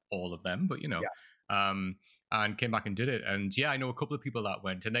one, not all of them, but Yeah. um, and came back and did it. And yeah, I know a couple of people that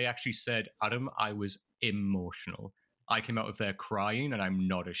went, and they actually said, Adam, I was emotional. I came out of there crying, and I'm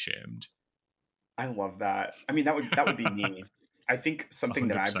not ashamed. I love that. I mean, that would be me. I think something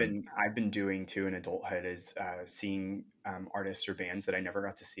that 100%. I've been doing too in adulthood is seeing artists or bands that I never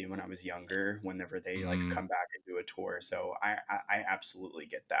got to see when I was younger. Whenever they like Mm, come back and do a tour, so I absolutely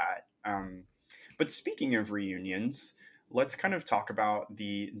get that. But speaking of reunions, let's kind of talk about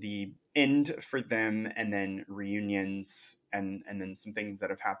the end for them, and then reunions, and then some things that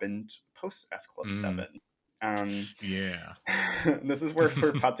have happened post S Club mm, 7. Um, yeah. this is where we're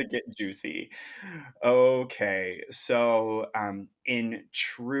about to get juicy. Okay, so in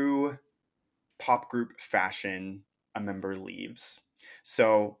true pop group fashion, a member leaves.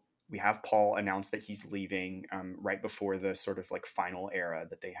 So we have Paul announce that he's leaving right before the sort of like final era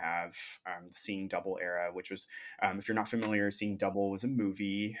that they have, the Seeing Double era, which was, if you're not familiar, Seeing Double was a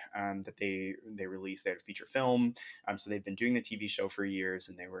movie that they released. They had a feature film. So they've been doing the TV show for years,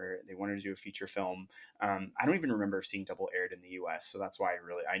 and they wanted to do a feature film. I don't even remember if Seeing Double aired in the U.S., so that's why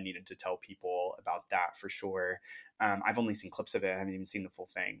I needed to tell people about that for sure. I've only seen clips of it. I haven't even seen the full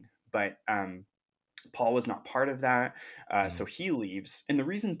thing, but Paul was not part of that. Mm, So he leaves. And the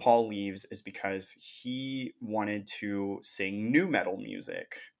reason Paul leaves is because he wanted to sing new metal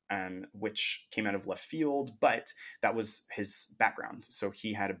music, which came out of left field, but that was his background. So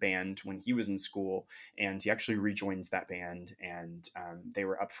he had a band when he was in school, and he actually rejoins that band. And they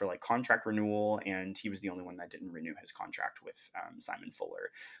were up for like contract renewal, and he was the only one that didn't renew his contract with Simon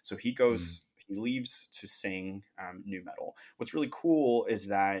Fuller. So mm, he leaves to sing new metal. What's really cool is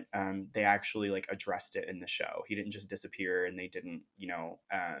that they actually like addressed it in the show. He didn't just disappear, and they didn't,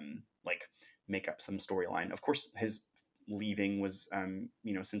 like make up some storyline. Of course, his leaving was,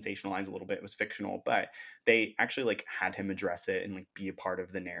 sensationalized a little bit. It was fictional, but they actually like had him address it and like be a part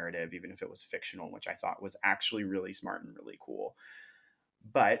of the narrative, even if it was fictional, which I thought was actually really smart and really cool.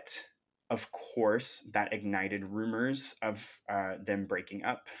 But of course, that ignited rumors of them breaking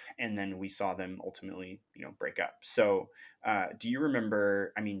up, and then we saw them ultimately, break up. So, do you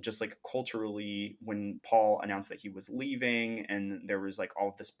remember? I mean, just like culturally, when Paul announced that he was leaving, and there was like all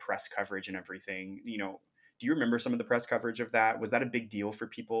of this press coverage and everything. Do you remember some of the press coverage of that? Was that a big deal for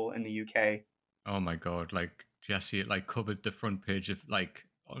people in the UK? oh my god, like Jesse, it like covered the front page of like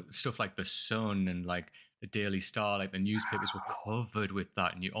stuff like the Sun and like the Daily Star, like the newspapers were covered with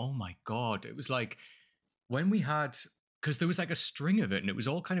that. And you, oh my god, it was like when we had, because there was like a string of it, and it was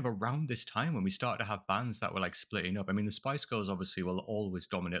all kind of around this time when we started to have bands that were like splitting up. I mean, the Spice Girls obviously will always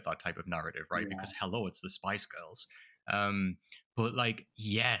dominate that type of narrative, right? Yeah. Because hello, it's the Spice Girls. Um, but like,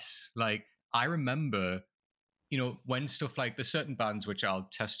 yes, like I remember, when stuff like there's certain bands which I'll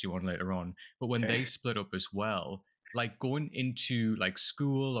test you on later on, but when Okay. they split up as well, like going into like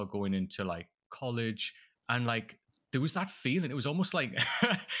school or going into like college, and like there was that feeling. It was almost like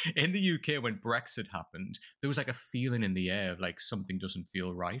in the UK when Brexit happened, there was like a feeling in the air of like something doesn't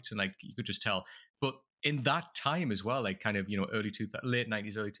feel right, and like you could just tell. But in that time as well, like kind of late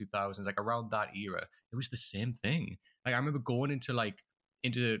 90s, early 2000s, like around that era, it was the same thing. Like I remember going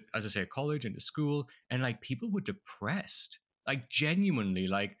into, as I say, college, into school, and like people were depressed, like genuinely,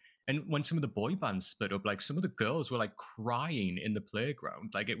 like. And when some of the boy bands split up, like some of the girls were like crying in the playground,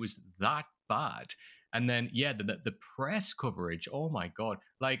 like it was that bad. And then yeah, the press coverage, oh my god,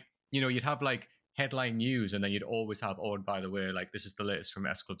 like you'd have like headline news, and then you'd always have, oh, and by the way, like this is the latest from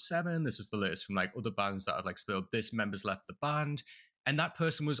S Club 7, this is the latest from like other bands that have like split up, this member's left the band. And that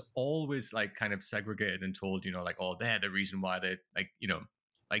person was always like kind of segregated and told, like, oh, they're the reason why they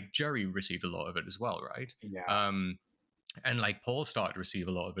like Jerry received a lot of it as well, right? Yeah. Um, and like Paul started to receive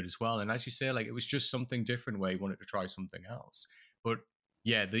a lot of it as well. And as you say, like it was just something different where he wanted to try something else. But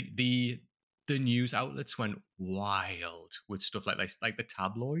yeah, the news outlets went wild with stuff like this, like the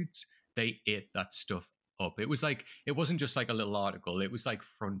tabloids. They ate that stuff up. It was like it wasn't just like a little article; it was like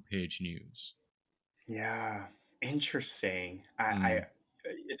front page news. Yeah, interesting. Mm,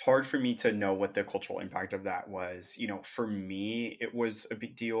 It's hard for me to know what the cultural impact of that was. For me, it was a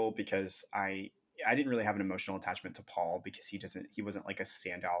big deal because I didn't really have an emotional attachment to Paul because he wasn't like a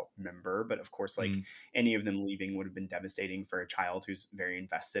standout member, but of course, like Mm, any of them leaving would have been devastating for a child who's very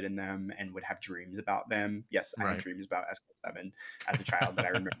invested in them and would have dreams about them. Yes, I had right. dreams about S Club 7 as a child that I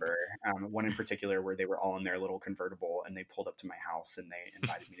remember. One in particular where they were all in their little convertible and they pulled up to my house and they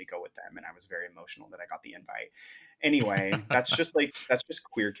invited me to go with them, and I was very emotional that I got the invite. Anyway, that's just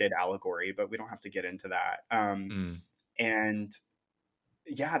queer kid allegory, but we don't have to get into that. Mm, And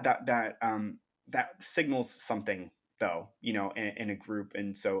yeah, that signals something though, in a group,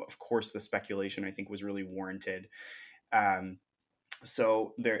 and so of course the speculation I think was really warranted. um,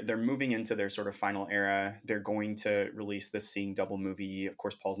 so they're moving into their sort of final era. They're going to release this Seeing Double movie. Of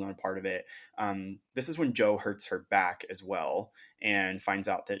course, Paul's not a part of it. This is when Jo hurts her back as well and finds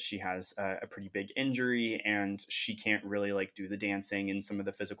out that she has a pretty big injury and she can't really like do the dancing and some of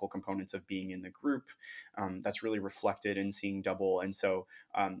the physical components of being in the group. That's really reflected in Seeing Double. And so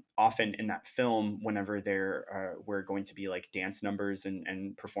often in that film, whenever there were going to be like dance numbers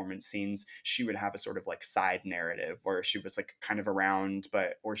and performance scenes, she would have a sort of like side narrative where she was like kind of around,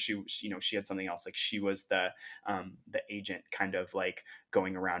 but or she had something else, like she was the agent, kind of like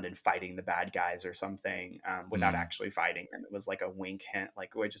going around and fighting the bad guys or something, without mm. actually fighting them. It was like a wink hint,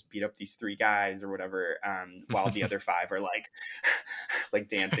 like, oh, I just beat up these 3 guys or whatever, while the other 5 are like like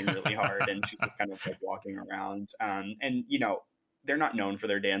dancing really hard, and she's just kind of like walking around, and they're not known for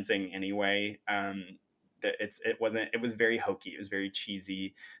their dancing anyway. It was very hokey, it was very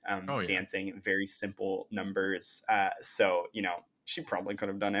cheesy, Oh yeah. dancing, very simple numbers, so she probably could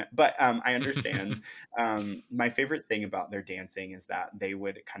have done it, but I understand. My favorite thing about their dancing is that they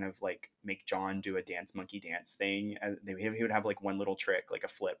would kind of like make John do a dance monkey dance thing. He would have like one little trick, like a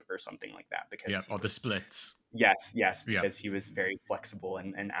flip or something like that, Yeah, because he or the was. splits. Yes, Yeah. because he was very flexible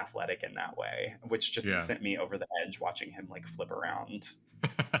and athletic in that way, which just Yeah. sent me over the edge watching him like flip around.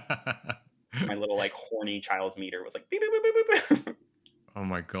 My little like horny child meter was like beep, beep, beep, beep, beep. Oh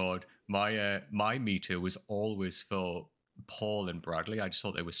my god, my meter was always for Paul and Bradley. I just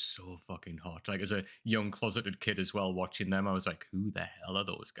thought they were so fucking hot. Like as a young closeted kid as well, watching them, I was like, who the hell are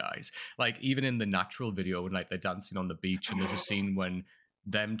those guys? Like even in the Natural video, when like they're dancing on the beach, and there's a scene when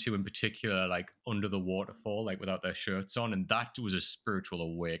them two in particular, are, like under the waterfall, like without their shirts on, and that was a spiritual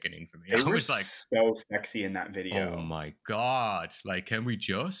awakening for me. They I were was like, so sexy in that oh video. my god, like can we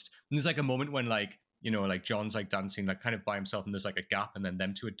just, and there's like a moment when like like John's like dancing like kind of by himself and there's like a gap and then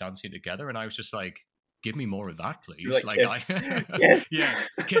them two are dancing together, and I was just like, give me more of that You're please, like, like kiss, I kiss. yeah,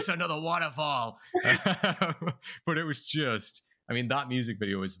 kiss under the waterfall. But it was just, I mean, that music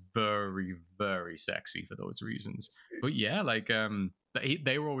video was very very sexy for those reasons. But yeah, like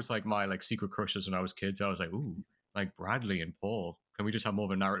they were always like my like secret crushes when I was kids. I was like, ooh, like Bradley and Paul, can we just have more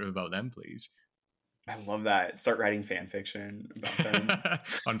of a narrative about them please? I love that. Start writing fan fiction about them.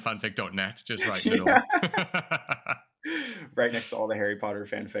 On fanfic.net, just writing it Yeah. all. Right next to all the Harry Potter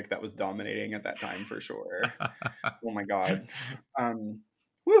fanfic that was dominating at that time for sure. Oh my god. Um,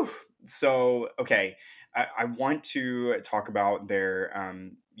 whew. So okay, I want to talk about their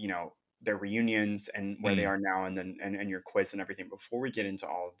reunions and where they Mm, are now, and then and your quiz and everything. Before we get into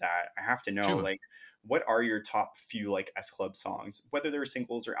all of that, I have to know, sure. like, what are your top few like S Club songs, whether they're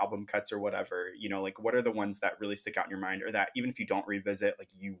singles or album cuts or whatever. Like what are the ones that really stick out in your mind, or that even if you don't revisit, like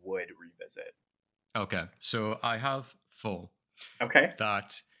you would revisit? Okay, so I have 4 Okay,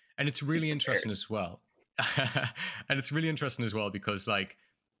 that, and it's he's really prepared. interesting as well. And it's really interesting as well because, like,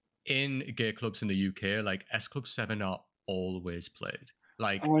 in gay clubs in the UK, like S Club 7 are always played,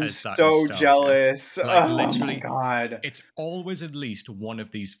 like, Oh, I'm as that so nostalgia. jealous. Like, Oh my literally, god. it's always at least one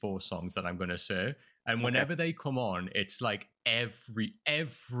of these 4 songs that I'm going to say. And Okay. whenever they come on, it's like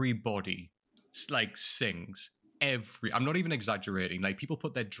everybody like sings. I'm not even exaggerating. Like people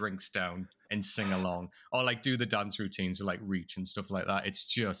put their drinks down and sing along, or like do the dance routines or like reach and stuff like that. It's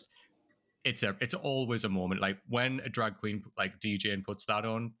just, it's always a moment. Like when a drag queen like DJ and puts that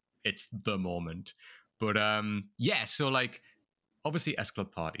on, it's the moment. But yeah, so like obviously S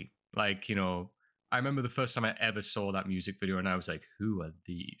Club Party. Like, I remember the first time I ever saw that music video and I was like, who are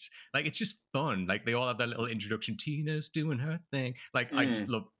these? Like, it's just fun. Like, they all have that little introduction. Tina's doing her thing. Like,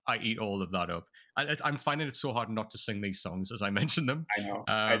 Mm, I eat all of that up. I'm finding it so hard not to sing these songs as I mentioned them. I know.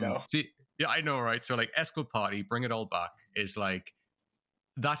 I know. Yeah, I know, right? So, like, S Club Party, Bring It All Back is like,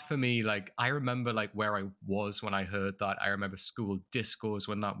 that for me, like I remember like where I was when I heard that. I remember school discos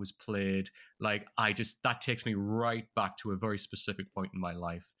when that was played. Like I just, that takes me right back to a very specific point in my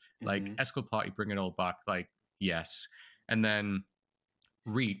life. Like Hmm. Esco Party, Bring It All Back. Like yes, and then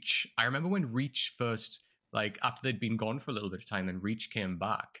Reach. I remember when Reach first, like after they'd been gone for a little bit of time, then Reach came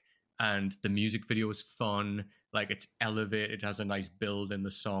back, and the music video was fun. Like it's elevated, it has a nice build in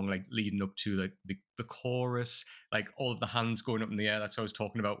the song, like leading up to like the chorus, like all of the hands going up in the air. That's what I was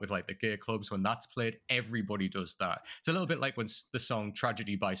talking about with like the gay clubs. When that's played, everybody does that. It's a little bit like when the song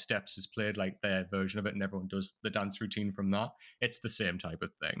Tragedy by Steps is played, like their version of it, and everyone does the dance routine from that. It's the same type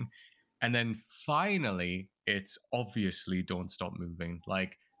of thing. And then finally, it's obviously Don't Stop Moving.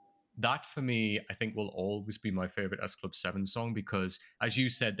 Like that for me, I think will always be my favorite S Club 7 song because, as you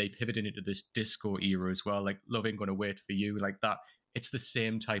said, they pivoted into this disco era as well. Like Love Ain't Gonna Wait for You, like that. It's the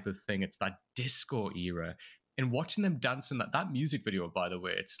same type of thing. It's that disco era. And watching them dance in that music video, by the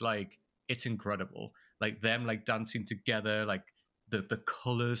way, it's like, it's incredible. Like them like dancing together, like the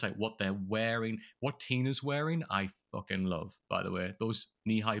colors, like what they're wearing, what Tina's wearing, I fucking love, by the way. Those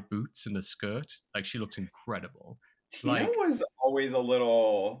knee-high boots and the skirt, like she looks incredible. Tina Like was always a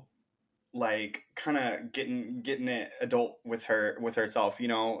little like kind of getting it adult with herself, you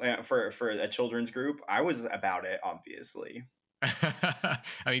know, for a children's group. I was about it, obviously. I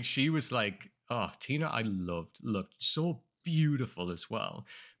mean, she was like, oh, Tina, I loved, so beautiful as well.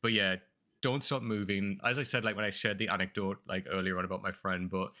 But yeah, Don't Stop Moving. As I said, like when I shared the anecdote like earlier on about my friend,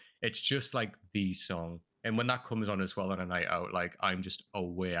 but it's just like the song. And when that comes on as well on a night out, like I'm just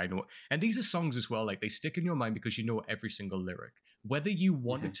away. I know. And these are songs as well, like they stick in your mind because you know every single lyric, whether you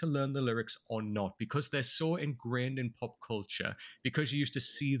wanted to learn the lyrics or not, because they're so ingrained in pop culture, because you used to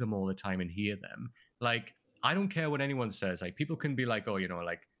see them all the time and hear them. Like, I don't care what anyone says. Like people can be like, oh,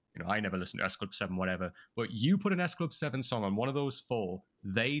 I never listened to S Club 7, whatever. But you put an S Club 7 song on one of those four,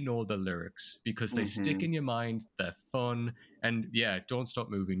 they know the lyrics because they stick in your mind. They're fun. And yeah, Don't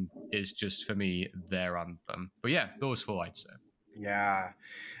Stop Moving is just, for me, their anthem. But yeah, those four, I'd say. Yeah.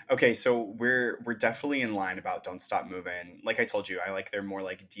 Okay, so we're definitely in line about Don't Stop Moving. Like I told you, I like their more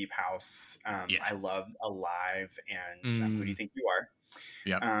like deep house. Yeah. I love Alive and Who Do You Think You Are?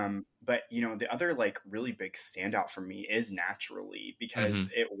 Yeah. But you know, the other like really big standout for me is Naturally because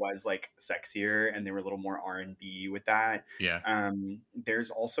it was like sexier and they were a little more R&B with that. Yeah. There's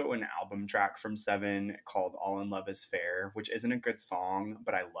also an album track from Seven called All in Love is Fair, which isn't a good song,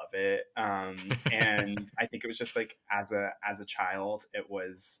 but I love it. And I think it was just like as a child, it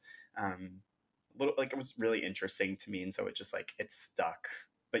was little like it was really interesting to me, and so it just like it stuck.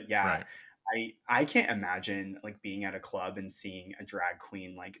 But yeah, Right. I can't imagine like being at a club and seeing a drag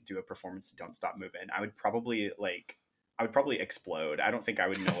queen like do a performance to Don't Stop Moving. I would probably explode. I don't think I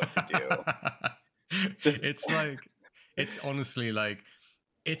would know what to do. Just It's like, it's honestly like,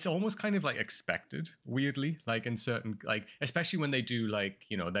 it's almost kind of like expected, weirdly, like in certain, like, especially when they do like,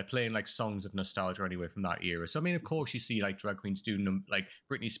 they're playing like songs of nostalgia anyway from that era. So, I mean, of course, you see like drag queens do like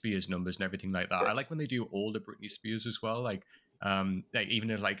Britney Spears numbers and everything like that. I like when they do older Britney Spears as well. Like even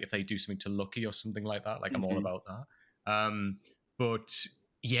if they do something to Lucky or something like that, like I'm all about that. But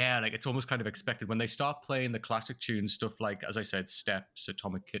yeah, like it's almost kind of expected when they start playing the classic tunes, stuff like, as I said, Steps,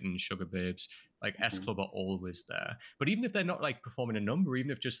 Atomic Kitten, Sugar Babes, like S Club are always there. But even if they're not like performing a number,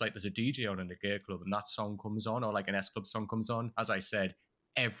 even if just like there's a DJ on in a gay club and that song comes on, or like an S Club song comes on, as I said,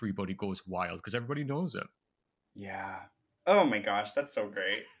 everybody goes wild because everybody knows it. Yeah. Oh my gosh, that's so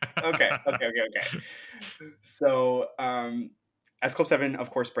great. Okay. So S Club 7, of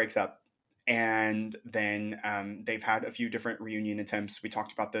course, breaks up. And then they've had a few different reunion attempts. We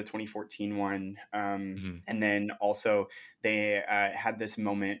talked about the 2014 one. And then also they had this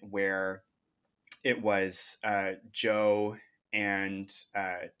moment where it was Joe and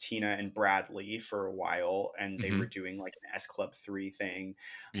Tina and Bradley for a while, and they were doing like an S Club 3 thing.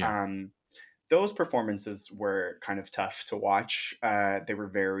 Yeah. Those performances were kind of tough to watch. They were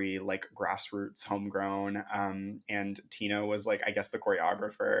very like grassroots, homegrown. And Tina was like, I guess, the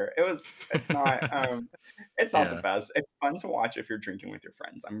choreographer. It's not it's not the best. It's fun to watch if you're drinking with your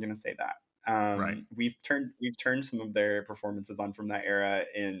friends. I'm gonna say that. Right. We've turned some of their performances on from that era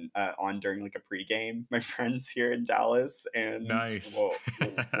on during like a pregame. My friends here in Dallas, and Nice. we'll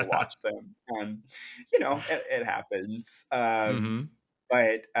watch them. It happens.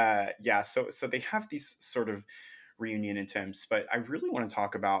 But yeah, so they have these sort of reunion attempts, but I really want to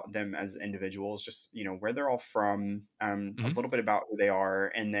talk about them as individuals, just where they're all from, a little bit about who they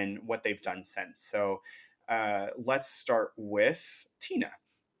are, and then what they've done since. So let's start with Tina.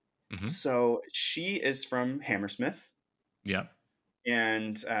 So she is from Hammersmith. Yeah.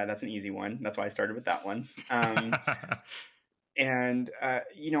 And that's an easy one. That's why I started with that one. And,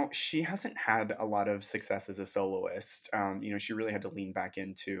 she hasn't had a lot of success as a soloist. She really had to lean back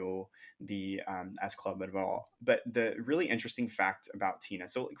into the S Club at all. But the really interesting fact about Tina,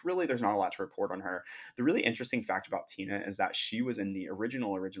 so like really there's not a lot to report on her. The really interesting fact about Tina is that she was in the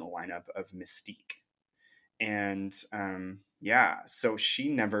original lineup of Mystique. And Yeah, so she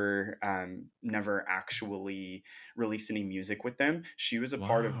never actually released any music with them. She was a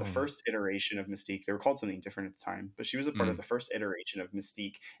part of the Wow. first iteration of Mystique. They were called something different at the time, but she was a part of Mm. the first iteration of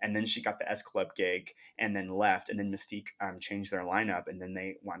Mystique, and then she got the S Club gig and then left, and then Mystique changed their lineup, and then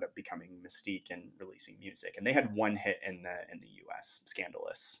they wound up becoming Mystique and releasing music. And they had one hit in the US,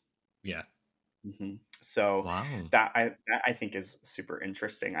 Scandalous. Yeah. So Wow. that I think is super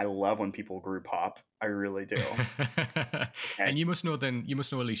interesting. I love when people group hop. I really do. Okay. And you must know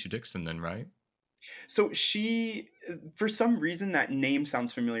Alicia Dixon then, right? So she, for some reason, that name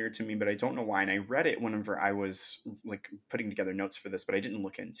sounds familiar to me, but I don't know why. And I read it whenever I was like putting together notes for this, but I didn't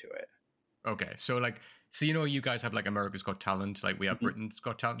look into it. Okay. So like so you know you guys have like America's Got Talent, like we have Mhm. Britain's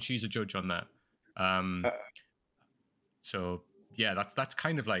Got Talent. She's a judge on that. Um Uh, so yeah, that's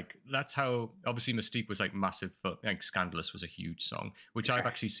kind of like that's how obviously Mystique was like massive for like Scandalous was a huge song, which I've okay.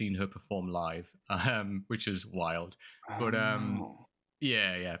 actually seen her perform live, which is wild. But Oh,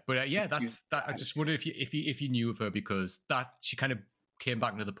 yeah, yeah. But yeah, she was that's that. I that just wonder if you knew of her because that she kind of came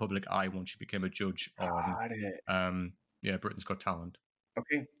back into the public eye once she became a judge on got it. um yeah Britain's Got Talent.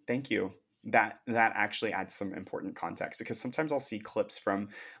 Okay, thank you. That actually adds some important context because sometimes I'll see clips from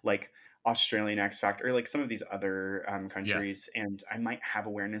like Australian X Factor or like some of these other Yeah. countries, and I might have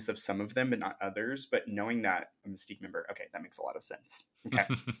awareness of some of them, but not others. But knowing that I'm a Mystique member, okay, that makes a lot of sense. Okay,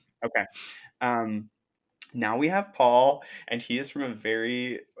 okay. Um, Now we have Paul, and he is from a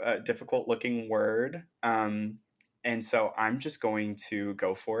very difficult looking word. And so I'm just going to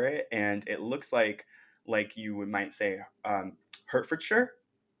go for it, and it looks like might say Hertfordshire.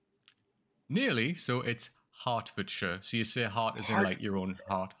 Nearly. So it's Hertfordshire. So you say heart as in Hart. like your own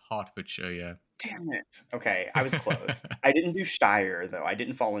heart, Hertfordshire. Yeah. Damn it. Okay, I was close. I didn't do Shire though. I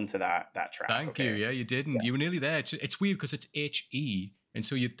didn't fall into that trap. Thank you. Okay. Yeah, you didn't. Yeah. You were nearly there. It's weird because it's HE, and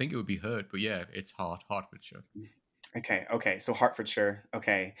so you'd think it would be hurt, but yeah, it's Hertfordshire. Okay. Okay. So Hertfordshire.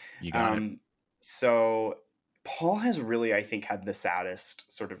 Okay. You got it. Um, so Paul has really, I think, had the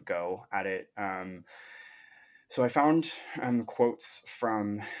saddest sort of go at it. So I found quotes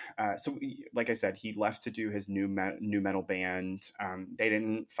from, like I said, he left to do his new metal band. They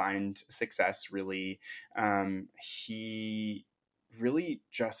didn't find success really. He really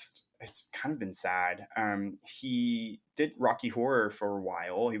just, it's kind of been sad. He did Rocky Horror for a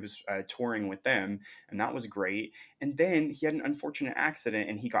while. He was touring with them, and that was great. And then he had an unfortunate accident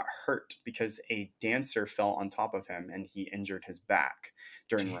and he got hurt because a dancer fell on top of him and he injured his back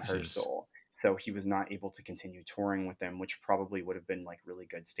during Jesus. rehearsal, so he was not able to continue touring with them, which probably would have been like really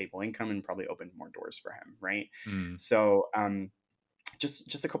good stable income and probably opened more doors for him, right? Mm. So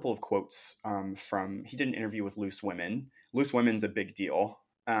just a couple of quotes from, he did an interview with Loose Women. Loose Women's a big deal.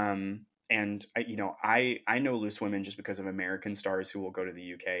 And I know Loose Women just because of American stars who will go to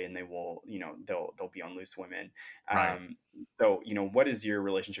the UK and they will, they'll be on Loose Women. Right. So what is your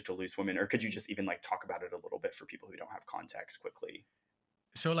relationship to Loose Women, or could you just even like talk about it a little bit for people who don't have context quickly?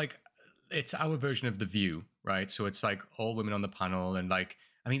 So like it's our version of The View, right? So it's like all women on the panel and like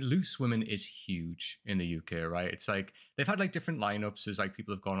I mean Loose Women is huge in the UK, right? It's like they've had like different lineups as like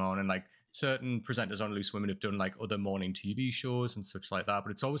people have gone on and like certain presenters on Loose Women have done like other morning TV shows and such like that,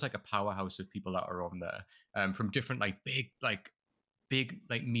 but it's always like a powerhouse of people that are on there from different like big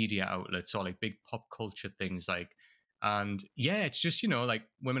like media outlets or like big pop culture things like and yeah it's just like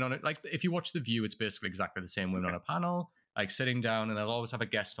women on it like if you watch The View it's basically exactly the same women Okay. on a panel like sitting down and they'll always have a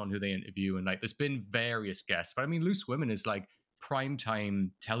guest on who they interview and like there's been various guests but I mean Loose Women is like prime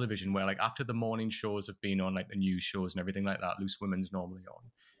time television where like after the morning shows have been on like the news shows and everything like that Loose Women's normally on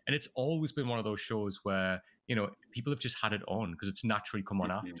and it's always been one of those shows where people have just had it on because it's naturally come on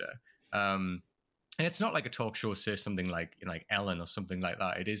Mhm. after um and it's not like a talk show, say something like like Ellen or something like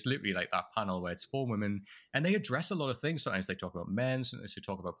that. It is literally like that panel where it's four women and they address a lot of things. Sometimes they talk about men, sometimes they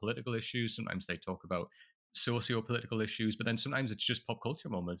talk about political issues, sometimes they talk about socio-political issues, but then sometimes it's just pop culture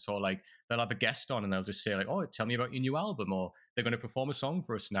moments or like they'll have a guest on and they'll just say like, oh, tell me about your new album or they're going to perform a song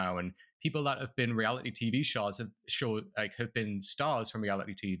for us now. And people that have been reality TV stars have been stars from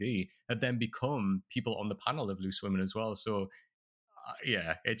reality TV have then become people on the panel of Loose Women as well. So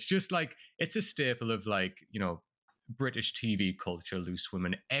yeah, it's just like it's a staple of like British TV culture. Loose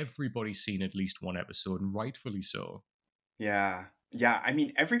Women. Everybody's seen at least one episode, and rightfully so. Yeah. Yeah. I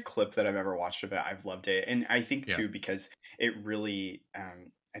mean, every clip that I've ever watched of it, I've loved it. And I think Yeah, too, because it really,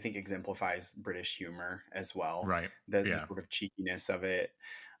 I think exemplifies British humor as well, right. the Yeah, sort of cheekiness of it.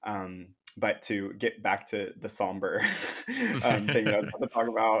 But to get back to the somber thing that I was about to talk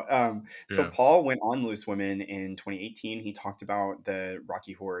about, so yeah. Paul went on Loose Women in 2018. He talked about the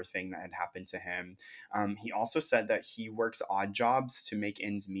Rocky Horror thing that had happened to him. He also said that he works odd jobs to make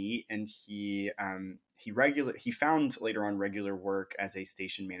ends meet, and he found later on regular work as a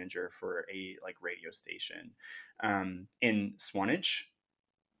station manager for a like radio station in Swanage.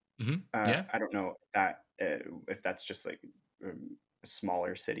 Yeah. I don't know that if that's just like a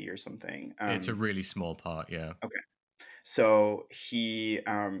smaller city or something. It's a really small part. Yeah. Okay. So he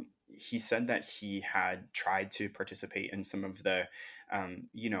said that he had tried to participate in some of the,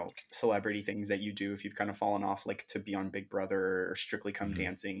 celebrity things that you do if you've kind of fallen off, like to be on Big Brother or Strictly Come Hmm.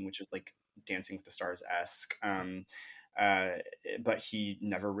 Dancing, which is like Dancing with the Stars esque. Uh, but he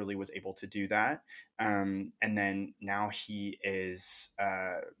never really was able to do that. And then now he is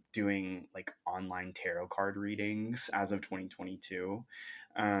doing like online tarot card readings as of 2022.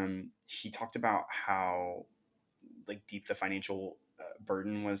 He talked about how like deep the financial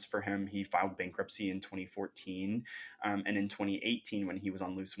burden was for him. He filed bankruptcy in 2014, and in 2018 when he was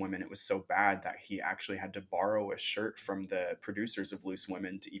on Loose Women, it was so bad that he actually had to borrow a shirt from the producers of Loose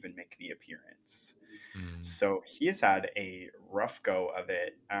Women to even make the appearance. Mm. So he has had a rough go of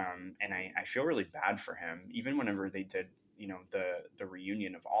it, and I feel really bad for him. Even whenever they did, the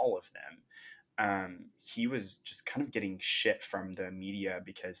reunion of all of them, he was just kind of getting shit from the media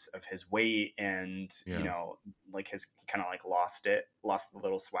because of his weight and Yeah. like he kind of like lost the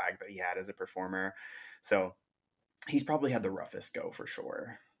little swag that he had as a performer. So he's probably had the roughest go for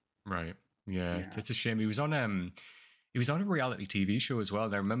sure. Right. Yeah. Yeah. It's a shame. He was on a reality TV show as well.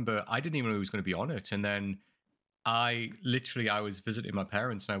 And I remember I didn't even know he was going to be on it. And then I was visiting my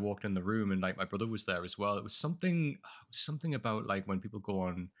parents and I walked in the room and like my brother was there as well. It was something about like when people go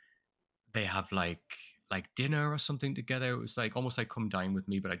on, they have like dinner or something together. It was like almost like come dine with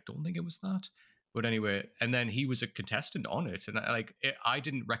me, but I don't think it was that. But anyway, and then he was a contestant on it, and I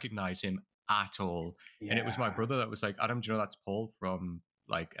didn't recognize him at all. And it was my Yeah. brother that was like, "Adam, do you know that's Paul from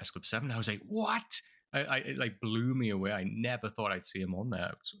like S Club 7?" I was like, "What?" It like blew me away. I never thought I'd see him on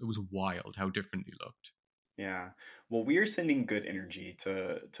there. It was wild how different he looked. Yeah. Well, we are sending good energy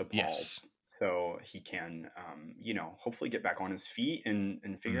to Paul Yes. so he can hopefully get back on his feet and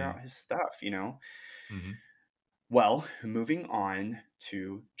figure Mm-hmm. out his stuff. Mm-hmm. Well, moving on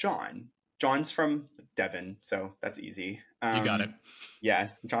to John. John's from Devon, so that's easy. You got it.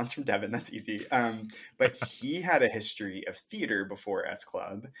 Yes, John's from Devon, that's easy. But he had a history of theater before S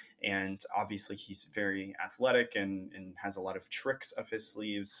Club, and obviously he's very athletic and has a lot of tricks up his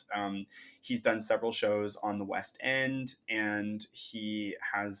sleeves. He's done several shows on the West End, and he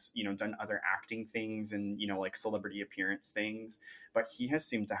has, done other acting things and, like celebrity appearance things, but he has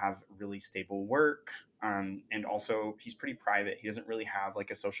seemed to have really stable work. And also he's pretty private. He doesn't really have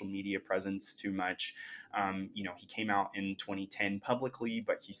like a social media presence too much. He came out in 2010 publicly,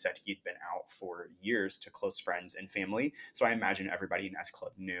 but he said he'd been out for years to close friends and family. So I imagine everybody in S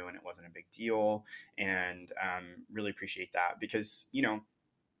Club knew and it wasn't a big deal. And really appreciate that because,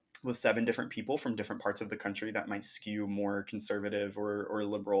 with 7 different people from different parts of the country that might skew more conservative or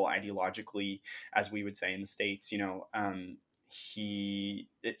liberal ideologically, as we would say in the States,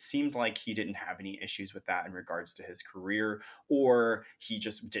 it seemed like he didn't have any issues with that in regards to his career, or he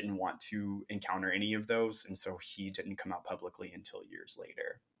just didn't want to encounter any of those. And so he didn't come out publicly until years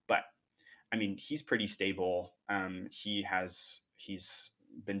later. But I mean, he's pretty stable. He's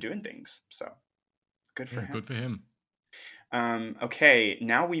been doing things. So good for Yeah, him. good for him. Okay,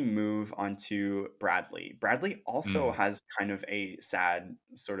 now we move on to Bradley. Bradley also Mm. has kind of a sad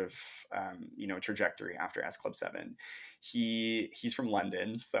sort of trajectory after S Club 7. He's from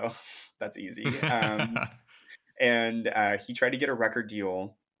London, so that's easy. And he tried to get a record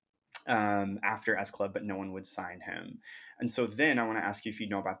deal after S Club, but no one would sign him. And so then I want to ask you if you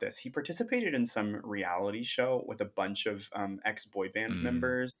know about this. He participated in some reality show with a bunch of ex boy band Mm.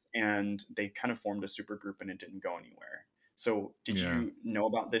 members, and they kind of formed a super group, and it didn't go anywhere. So, did Yeah. you know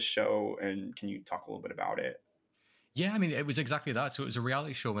about this show, and can you talk a little bit about it? Yeah, I mean, it was exactly that. So it was a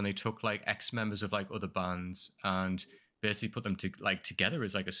reality show when they took like ex members of like other bands and basically put them to like together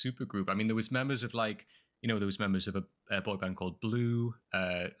as like a super group. I mean, there was members of like there was members of a boy band called Blue.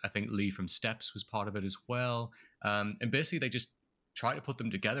 I think Lee from Steps was part of it as well. And basically, they just tried to put them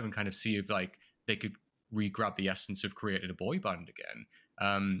together and kind of see if like they could re-grab the essence of creating a boy band again.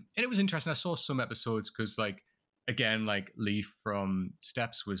 And it was interesting. I saw some episodes because like again, like Lee from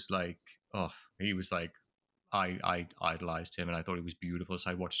Steps was like, oh, he was like I idolized him and I thought he was beautiful,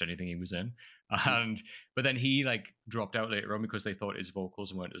 so I watched anything he was in. And but then he like dropped out later on because they thought his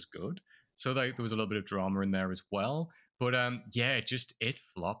vocals weren't as good. So like there was a little bit of drama in there as well. But yeah, it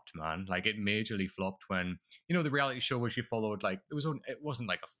flopped, man. Like it majorly flopped when the reality show where she followed like it wasn't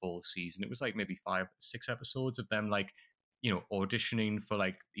like a full season. It was like maybe 5-6 episodes of them like auditioning for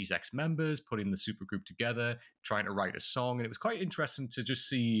like these ex members, putting the supergroup together, trying to write a song, and it was quite interesting to just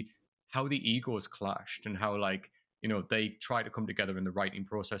see how the egos clashed and how like, you know, they try to come together in the writing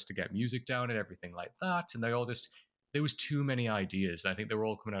process to get music down and everything like that. And they all just, there was too many ideas. I think they were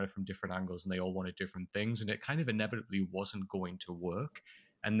all coming at it from different angles and they all wanted different things. And it kind of inevitably wasn't going to work.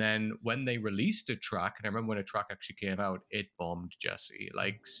 And then when they released a track, and I remember when a track actually came out, it bombed, Jesse,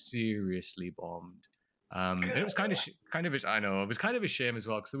 like seriously bombed. It was I know, it was kind of a shame as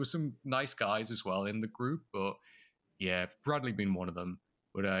well because there was some nice guys as well in the group, but yeah, Bradley being one of them.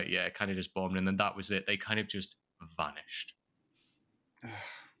 But yeah, it kind of just bombed, and then that was it. They kind of just vanished.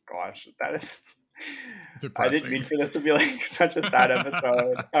 Gosh, that is depressing. I didn't mean for this to be like such a sad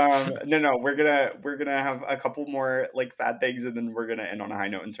episode. No, we're gonna have a couple more like sad things, and then we're gonna end on a high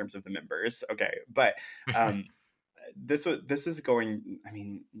note in terms of the members. Okay, but this is going. I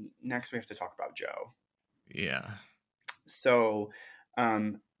mean, next we have to talk about Joe. Yeah. So,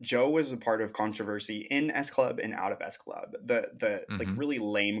 Joe was a part of controversy in S Club and out of S Club. The like really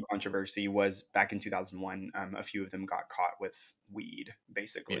lame controversy was back in 2001. A few of them got caught with weed,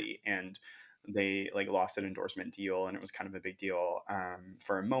 basically, and they like lost an endorsement deal, and it was kind of a big deal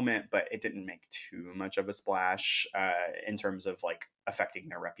for a moment, but it didn't make too much of a splash in terms of like affecting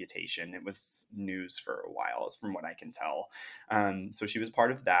their reputation. It was news for a while, from what I can tell. So she was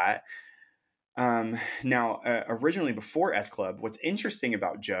part of that. Now, originally before S Club, what's interesting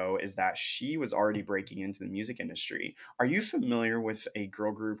about Joe is that she was already breaking into the music industry. Are you familiar with a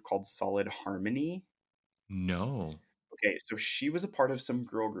girl group called Solid Harmony? No. Okay, so she was a part of some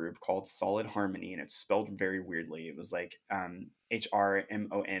girl group called Solid Harmony, and it's spelled very weirdly. It was like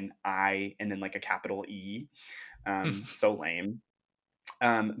HRMONI and then like a capital E. So lame.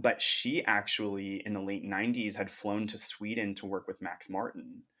 But she actually in the late 90s had flown to Sweden to work with Max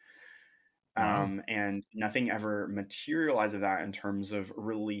Martin. Wow. And nothing ever materialized of that in terms of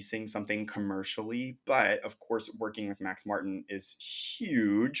releasing something commercially. But of course, working with Max Martin is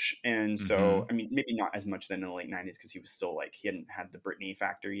huge. And so, I mean, maybe not as much then in the late 90s because he was still like, he hadn't had the Britney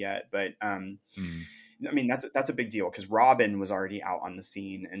factor yet. But I mean, that's a big deal because Robin was already out on the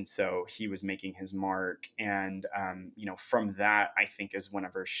scene. And so he was making his mark. And, you know, from that, I think is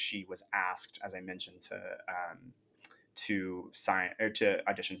whenever she was asked, as I mentioned, to sign or to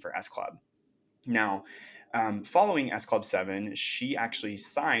audition for S Club. Now, following S Club 7, she actually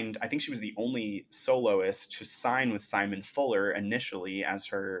signed, I think she was the only soloist to sign with Simon Fuller initially as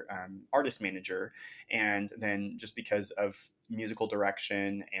her artist manager. And then just because of musical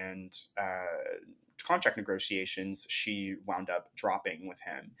direction and contract negotiations, she wound up dropping with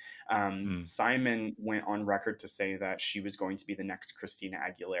him. Simon went on record to say that she was going to be the next Christina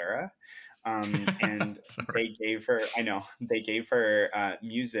Aguilera. And they gave her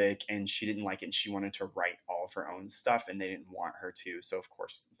music and she didn't like it and she wanted to write all of her own stuff and they didn't want her to. So of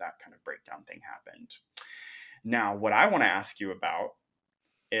course that kind of breakdown thing happened. Now, what I want to ask you about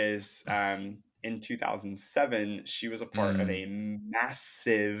is in 2007, she was a part of a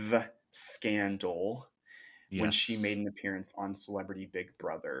massive scandal when she made an appearance on Celebrity Big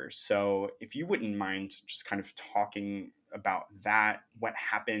Brother. So if you wouldn't mind just kind of talking about that, what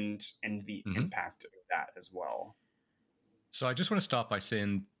happened, and the impact of that as well. So I just want to start by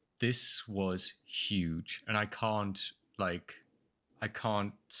saying this was huge, and I can't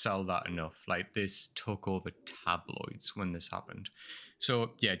sell that enough. Like, this took over tabloids when this happened.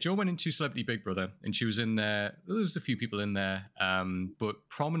 So yeah, Joe went into Celebrity Big Brother, and she was in there. There was a few people in there, but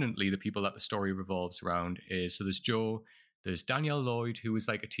prominently the people that the story revolves around is, so there's Joe, there's Danielle Lloyd, who was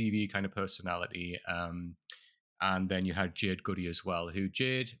like a TV kind of personality, and then you had Jade Goody as well, who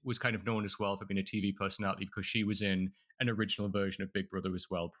Jade was kind of known as well for being a TV personality because she was in an original version of Big Brother as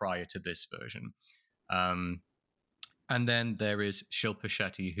well prior to this version. And then there is Shilpa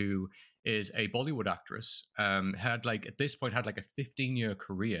Shetty, who is a Bollywood actress, had like at this point had like a 15-year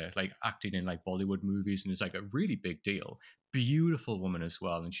career, like acting in like Bollywood movies, and is like a really big deal. Beautiful woman as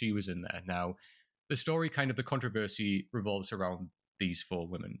well, and she was in there. Now, the story, kind of the controversy, revolves around these four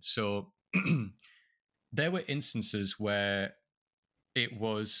women. So there were instances where it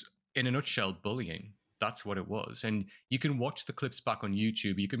was, in a nutshell, bullying. That's what it was. And you can watch the clips back on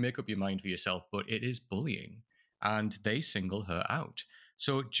YouTube. You can make up your mind for yourself, but it is bullying. And they single her out.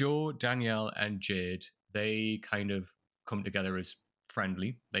 So Joe, Danielle, and Jade, they kind of come together as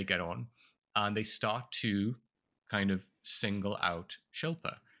friendly. They get on. And they start to kind of single out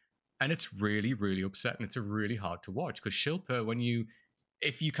Shilpa. And it's really, really upsetting. It's really hard to watch because Shilpa,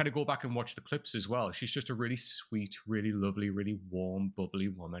 if you kind of go back and watch the clips as well, she's just a really sweet, really lovely, really warm, bubbly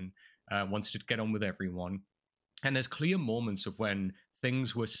woman, wants to get on with everyone. And there's clear moments of when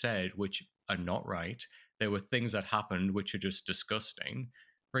things were said which are not right. There were things that happened which are just disgusting.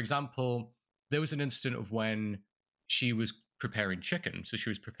 For example, there was an incident of when she was preparing chicken. So she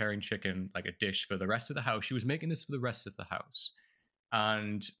was preparing chicken, like a dish for the rest of the house. She was making this for the rest of the house.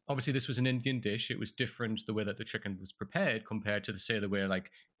 And obviously this was an Indian dish. It was different the way that the chicken was prepared compared to the way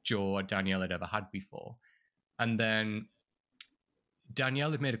like Joe or Danielle had ever had before. And then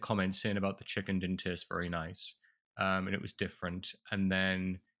Danielle had made a comment saying about the chicken didn't taste very nice, and it was different. And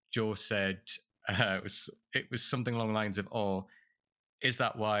then Joe said it was something along the lines of, "Oh, is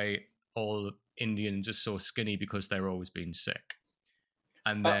that why all Indians are so skinny because they're always being sick?"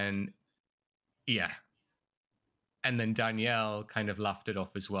 And then, yeah. And then Danielle kind of laughed it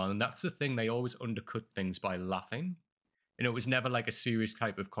off as well. And that's the thing. They always undercut things by laughing. And it was never like a serious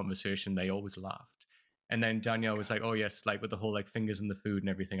type of conversation. They always laughed. And then Danielle was like, "Oh, yes, like with the whole like fingers in the food and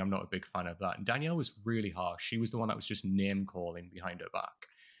everything, I'm not a big fan of that." And Danielle was really harsh. She was the one that was just name calling behind her back.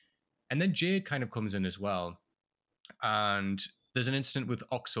 And then Jade kind of comes in as well. And there's an incident with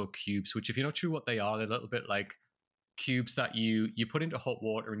OXO cubes, which if you're not sure what they are, they're a little bit like cubes that you put into hot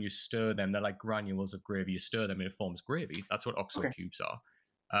water and you stir them. They're like granules of gravy. You stir them and it forms gravy. That's what OXO cubes are.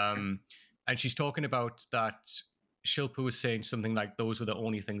 And she's talking about that Shilpa was saying something like those were the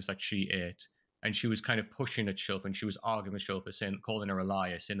only things that she ate. And she was kind of pushing at Shilpa and she was arguing with Shilpa, calling her a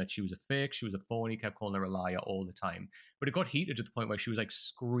liar, saying that she was a fake, she was a phony, kept calling her a liar all the time. But it got heated to the point where she was like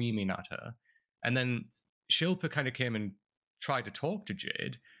screaming at her. And then Shilpa kind of came and tried to talk to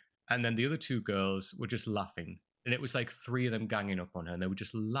Jade. And then the other two girls were just laughing. And it was like three of them ganging up on her, and they were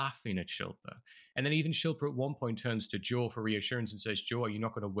just laughing at Shilpa. And then even Shilpa at one point turns to Joe for reassurance and says, "Joe, are you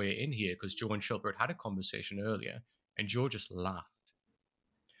not going to weigh in here?" Because Joe and Shilpa had a conversation earlier, and Joe just laughed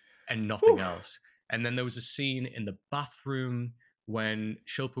and nothing else. And then there was a scene in the bathroom when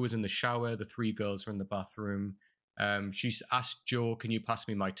Shilpa was in the shower. The three girls were in the bathroom. She asked Joe, "Can you pass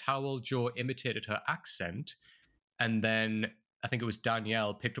me my towel?" Joe imitated her accent. And then I think it was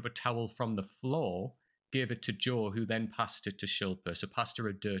Danielle picked up a towel from the floor, gave it to Joe, who then passed it to Shilpa. So passed her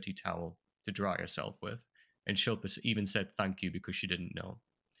a dirty towel to dry herself with. And Shilpa even said thank you because she didn't know.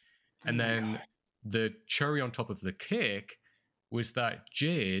 And then the cherry on top of the cake was that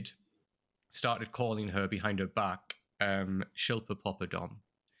Jade started calling her behind her back Shilpa Poppadom.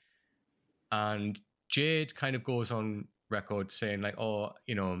 And Jade kind of goes on record saying like, "Oh,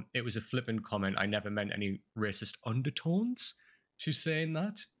 you know, it was a flippant comment. I never meant any racist undertones to saying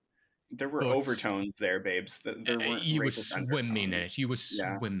that." There were overtones there, babes. There weren't you were racist swimming in undertones. it. You were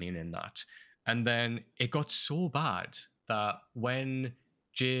swimming in that. And then it got so bad that when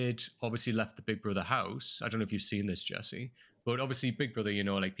Jade obviously left the Big Brother house, I don't know if you've seen this, Jesse, but obviously Big Brother, you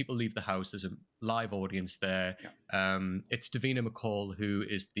know, like people leave the house. There's a live audience there. Yeah. It's Davina McCall, who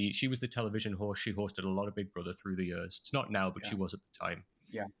is she was the television host. She hosted a lot of Big Brother through the years. It's not now, but she was at the time.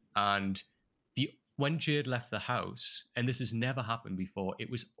 Yeah. And when Jade left the house, and this has never happened before,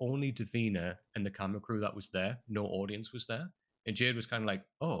 it was only Davina and the camera crew that was there. No audience was there. And Jade was kind of like,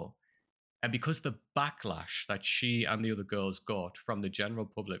 "Oh." And because the backlash that she and the other girls got from the general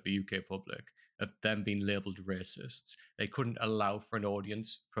public, the UK public, of them being labelled racists, they couldn't allow for an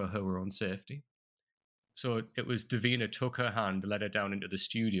audience for her own safety. So it was Davina took her hand, led her down into the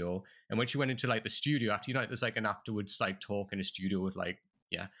studio. And when she went into like the studio, after, you know, there's like an afterwards like talk in a studio with like,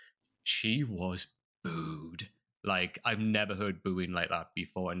 yeah, she was booed. Like I've never heard booing like that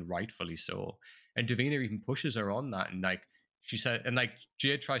before, and rightfully so. And Davina even pushes her on that, and like she said, and like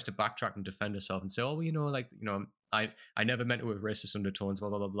Jade tries to backtrack and defend herself and say, "Oh, well, you know, like, you know, I never meant it with racist undertones, blah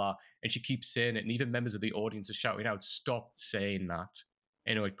blah blah blah." And she keeps saying it, and even members of the audience are shouting out, "Stop saying that."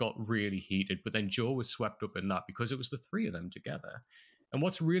 You know, it got really heated. But then Joe was swept up in that because it was the three of them together. And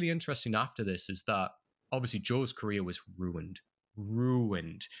what's really interesting after this is that obviously Joe's career was ruined.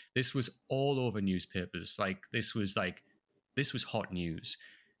 This was all over newspapers. This was hot news.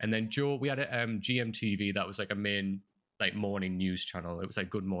 And then Joe, we had a GMTV that was like a main like morning news channel. It was like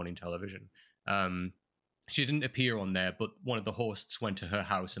Good Morning Television. She didn't appear on there, but one of the hosts went to her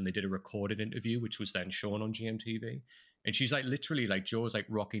house and they did a recorded interview, which was then shown on GMTV. And she's like literally like Joe's like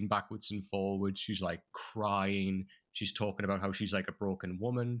rocking backwards and forwards. She's like crying. She's talking about how she's like a broken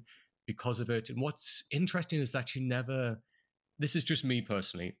woman because of it. And what's interesting is that she never, this is just me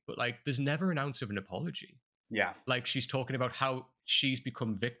personally, but like there's never an ounce of an apology. Yeah. Like she's talking about how she's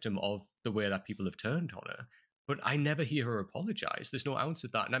become victim of the way that people have turned on her. But I never hear her apologize. There's no ounce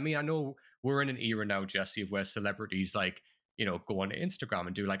of that. And I mean, I know we're in an era now, Jesse, of where celebrities like, you know, go on Instagram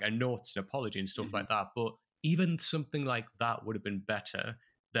and do like a notes and apology and stuff like that. But even something like that would have been better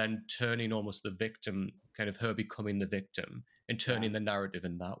than turning almost the victim, kind of her becoming the victim and turning the narrative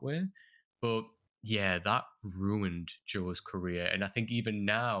in that way. But yeah, that ruined Joe's career. And I think even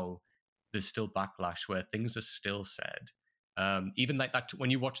now there's still backlash where things are still said. Even like that,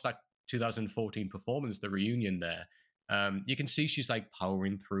 when you watch that 2014 performance, the reunion there, You can see she's like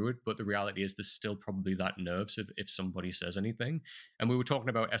powering through it, but the reality is there's still probably that nerves if somebody says anything. And we were talking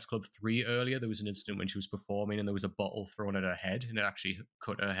about S Club 3 earlier. There was an incident when she was performing and there was a bottle thrown at her head and it actually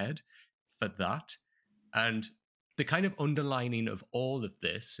cut her head for that. And the kind of underlining of all of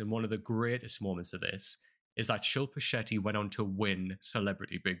this, and one of the greatest moments of this, is that Shilpa Shetty went on to win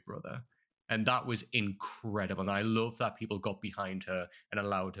Celebrity Big Brother. And that was incredible. And I love that people got behind her and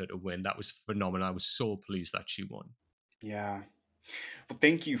allowed her to win. That was phenomenal. I was so pleased that she won. Yeah. Well,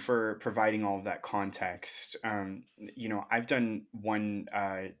 thank you for providing all of that context. I've done one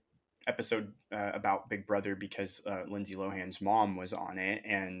episode about Big Brother because Lindsay Lohan's mom was on it,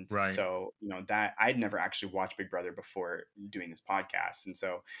 and Right. so that I'd never actually watched Big Brother before doing this podcast, and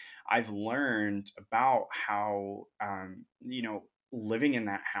so I've learned about how living in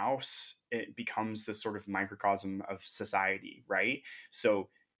that house, it becomes this sort of microcosm of society, right? So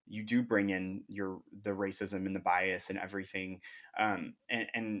you do bring in the racism and the bias and everything, and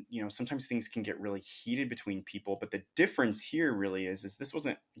sometimes things can get really heated between people, but the difference here really is this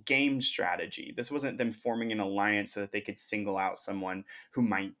wasn't game strategy. This wasn't them forming an alliance so that they could single out someone who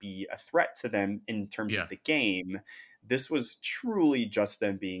might be a threat to them in terms Yeah. of the game. This was truly just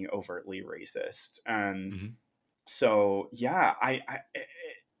them being overtly racist. So yeah,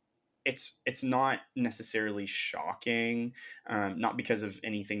 it's not necessarily shocking, not because of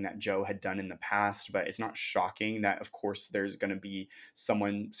anything that Joe had done in the past, but it's not shocking that, of course, there's going to be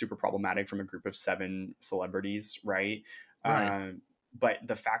someone super problematic from a group of 7 celebrities, right? Right. But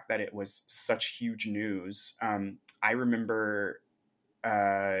the fact that it was such huge news, I remember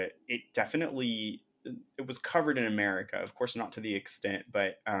it definitely, it was covered in America, of course, not to the extent,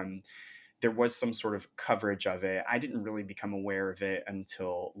 but there was some sort of coverage of it. I didn't really become aware of it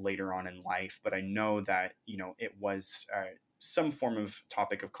until later on in life, but I know that, it was some form of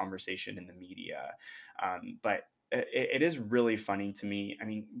topic of conversation in the media. But it is really funny to me. I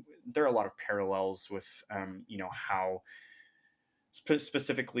mean, there are a lot of parallels with, how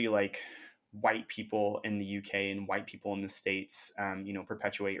specifically like white people in the UK and white people in the States,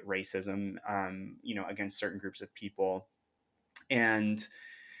 perpetuate racism, against certain groups of people. And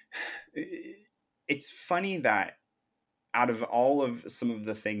it's funny that out of all of some of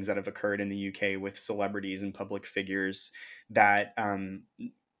the things that have occurred in the UK with celebrities and public figures, that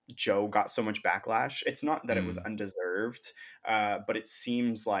Joe got so much backlash. It's not that it was undeserved, but it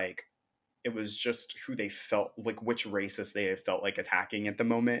seems like it was just who they felt like, which racist they felt like attacking at the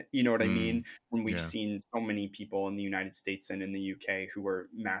moment. You know what I mean? When we've seen so many people in the United States and in the UK who are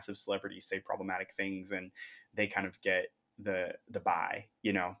massive celebrities say problematic things, and they kind of get the bye,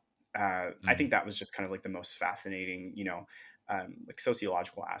 I think that was just kind of like the most fascinating, like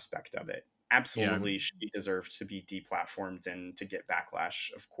sociological aspect of it. Absolutely, she deserved to be deplatformed and to get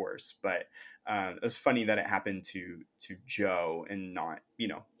backlash, of course. But it was funny that it happened to Joe and not,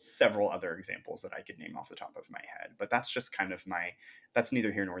 several other examples that I could name off the top of my head. But that's just kind of that's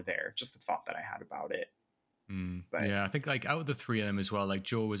neither here nor there. Just the thought that I had about it. But yeah, I think like out of the 3 of them as well, like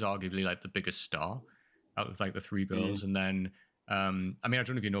Joe was arguably like the biggest star out of like the 3 girls, and then I mean, I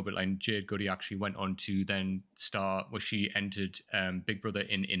don't know if you know, but like Jade Goody actually went on to then start where she entered Big Brother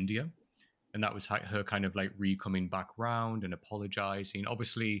in India, and that was her kind of like coming back round and apologizing.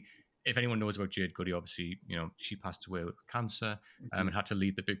 Obviously, if anyone knows about Jade Goody, obviously, she passed away with cancer and had to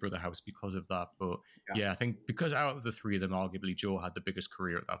leave the Big Brother house because of that. But yeah, I think because out of the 3 of them, arguably Joe had the biggest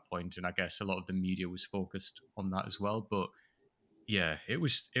career at that point, and I guess a lot of the media was focused on that as well. But yeah, it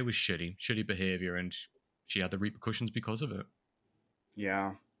was shitty behavior, and she had the repercussions because of it.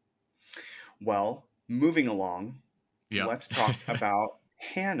 Yeah. Well, moving along, let's talk about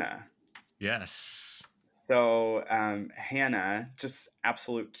Hannah. Yes. So Hannah, just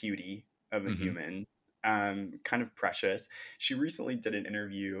absolute cutie of a human, kind of precious. She recently did an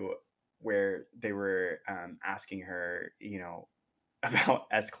interview where they were asking her, about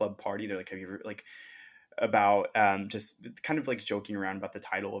S Club Party. They're like, have you ever about just kind of like joking around about the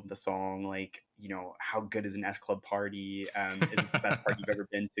title of the song, like, how good is an S Club Party? Is it the best party you've ever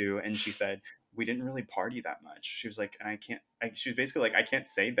been to? And she said, we didn't really party that much. She was like, and she was basically like, I can't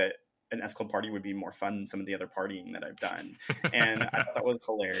say that an S Club Party would be more fun than some of the other partying that I've done. And I thought that was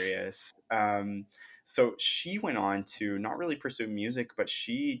hilarious. So she went on to not really pursue music, but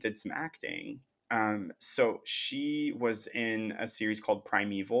she did some acting. So she was in a series called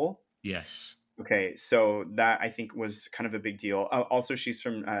Primeval. Yes. Okay, so that I think was kind of a big deal. Also, she's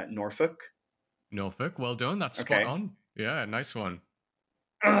from Norfolk. Norfolk, well done. That's spot on. Yeah, nice one.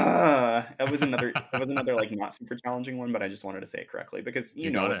 It was another like not super challenging one, but I just wanted to say it correctly because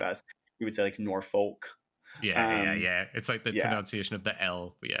with us, we would say like Norfolk. Yeah. It's like the pronunciation of the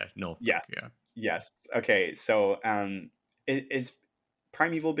L, but yeah, Norfolk. Yes. Yeah. Yes. Okay. So, is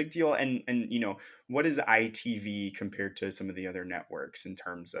Primeval a big deal? And what is ITV compared to some of the other networks in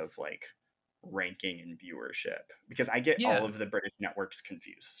terms of like ranking and viewership? Because I get all Yeah. of the British networks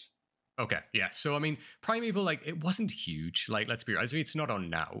confused. Okay, yeah. So I mean, Primeval, like, it wasn't huge. Like, let's be honest, I mean, it's not on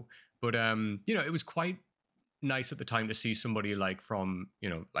now, but it was quite nice at the time to see somebody like from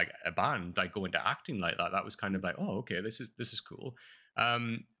like a band like go into acting like that. That was kind of like, oh, okay, this is cool.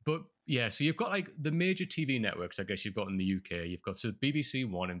 But yeah, so you've got like the major TV networks. I guess you've got in the UK. You've got so BBC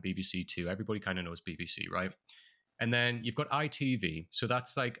One and BBC Two. Everybody kind of knows BBC, right? And then you've got ITV. So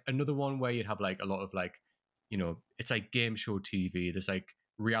that's like another one where you'd have like a lot of like, it's like game show TV. There's like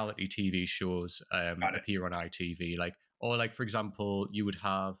reality TV shows Got it. appear on ITV. Like, or like, for example, you would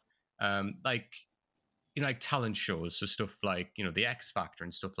have like, like talent shows. So stuff like, the X Factor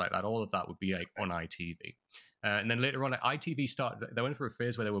and stuff like that. All of that would be like on ITV. And then later on, like, ITV started, they went through a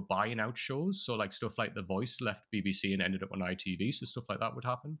phase where they were buying out shows. So like stuff like The Voice left BBC and ended up on ITV. So stuff like that would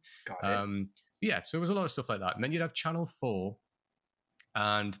happen. Got it. Yeah, so there was a lot of stuff like that. And then you'd have Channel 4,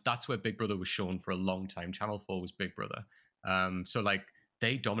 and that's where Big Brother was shown for a long time. Channel 4 was Big Brother. So, like,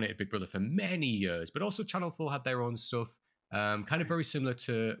 they dominated Big Brother for many years, but also Channel 4 had their own stuff, kind of very similar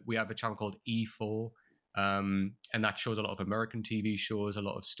to, we have a channel called E4, and that shows a lot of American TV shows, a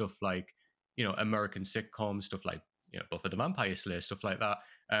lot of stuff like, American sitcoms, stuff like, Buffy the Vampire Slayer, stuff like that,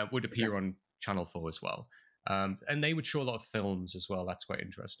 would appear on Channel 4 as well. And they would show a lot of films as well. That's quite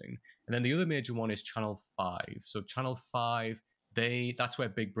interesting. And then the other major one is Channel 5. So Channel 5, that's where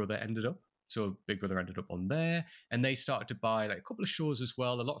Big Brother ended up. So Big Brother ended up on there, and they started to buy like a couple of shows as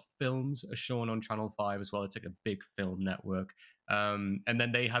well. A lot of films are shown on Channel 5 as well. It's like a big film network. And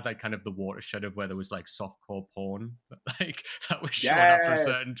then they had like kind of the watershed of where there was like softcore porn, like that was shown after a Yes.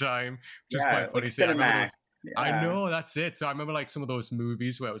 certain time, which is Yeah, quite like funny. See, I remember Cinemax. those. I Yeah. know, that's it. So I remember like some of those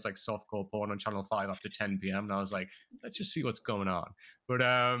movies where it was like softcore porn on Channel 5 after 10 p.m. And I was like, let's just see what's going on.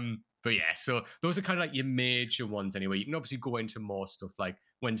 But yeah, so those are kind of like your major ones anyway. You can obviously go into more stuff like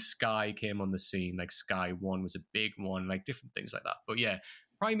when Sky came on the scene, like Sky One was a big one, like different things like that. But yeah,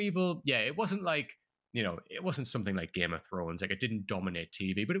 Primeval, yeah, it wasn't like, it wasn't something like Game of Thrones. Like, it didn't dominate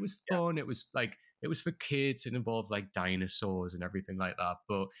TV, but it was Yeah. fun. It was like, it was for kids. It involved like dinosaurs and everything like that.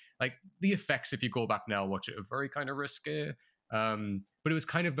 But like the effects, if you go back now, watch it, are very kind of risky. But it was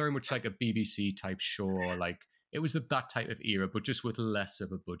kind of very much like a BBC type show, or like it was that type of era, but just with less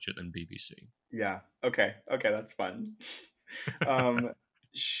of a budget than BBC. Yeah. Okay. Okay, that's fun. um,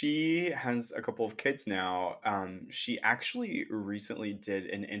 she has a couple of kids now. She actually recently did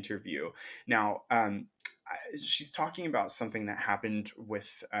an interview. Now, she's talking about something that happened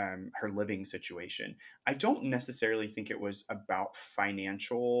with her living situation. I don't necessarily think it was about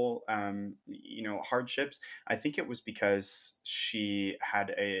financial, hardships. I think it was because she had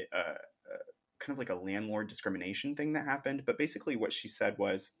a kind of like a landlord discrimination thing that happened. But basically, what she said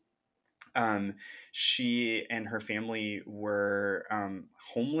was, she and her family were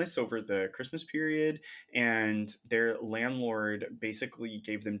homeless over the Christmas period, and their landlord basically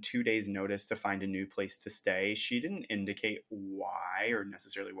gave them 2 days' notice to find a new place to stay. She didn't indicate why or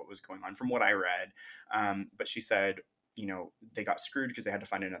necessarily what was going on from what I read, but she said, they got screwed because they had to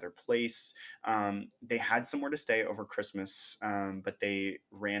find another place. They had somewhere to stay over Christmas, but they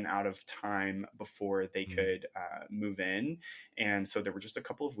ran out of time before they could move in. And so there were just a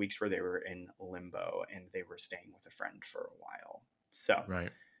couple of weeks where they were in limbo, and they were staying with a friend for a while. So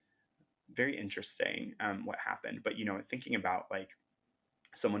Right. very interesting what happened. But, thinking about like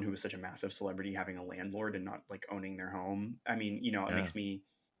someone who was such a massive celebrity having a landlord and not like owning their home, I mean, it Yeah. makes me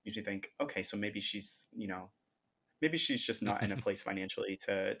usually think, okay, so maybe she's, maybe she's just not in a place financially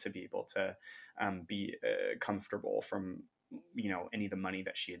to be able to be comfortable from any of the money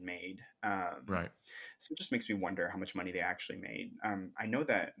that she had made. Right. So it just makes me wonder how much money they actually made. I know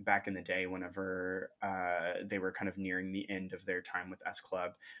that back in the day, whenever they were kind of nearing the end of their time with S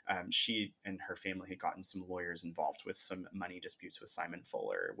Club, she and her family had gotten some lawyers involved with some money disputes with Simon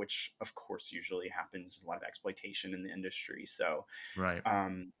Fuller, which of course usually happens. There's a lot of exploitation in the industry. So, Right.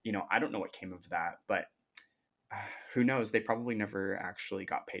 I don't know what came of that, but who knows? They probably never actually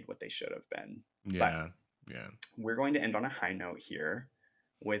got paid what they should have been. Yeah. But Yeah. we're going to end on a high note here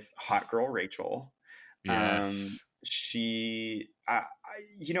with Hot Girl Rachel. Yes. I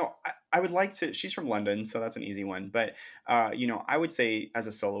would like to. She's from London, so that's an easy one. But I would say as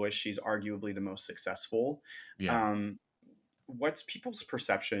a soloist, she's arguably the most successful. Yeah. What's people's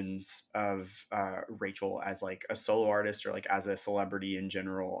perceptions of Rachel as like a solo artist or like as a celebrity in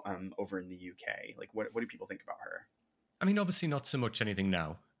general over in the UK? Like, what do people think about her? I mean, obviously not so much anything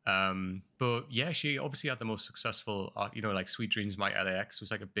now. But yeah, she obviously had the most successful, like Sweet Dreams My LAX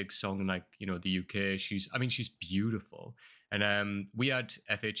was like a big song in like, the UK. She's beautiful. And we had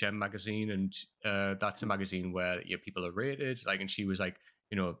FHM magazine, and that's a magazine where people are rated, like, and she was like,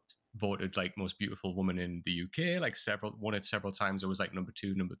 voted like most beautiful woman in the UK, like won it several times. It was like number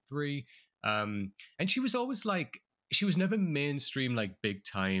 2, number 3. And she was always like, she was never mainstream, like big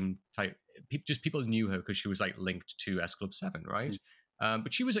time type. Just people knew her because she was like linked to S Club 7, right?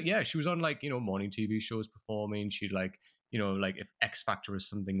 But she was, she was on like, morning TV shows performing. She'd like, like if X Factor or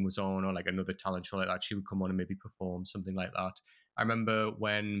something was on, or like another talent show like that, she would come on and maybe perform something like that. I remember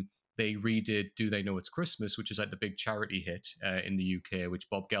when they redid Do They Know It's Christmas, which is like the big charity hit in the UK, which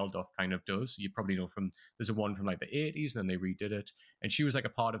Bob Geldof kind of does. You probably know there's a one from like the 80s, and then they redid it. And she was like a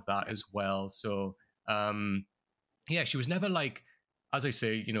part of that as well. So, yeah, she was never like, as I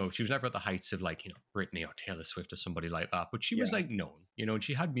say, she was never at the heights of like, Britney or Taylor Swift or somebody like that. But she was like known, and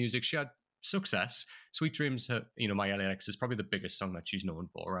she had music, she had success. Sweet Dreams, My LAX is probably the biggest song that she's known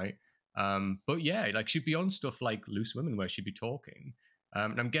for, right? But yeah, like she'd be on stuff like Loose Women where she'd be talking.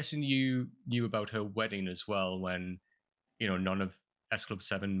 And I'm guessing you knew about her wedding as well when, none of S Club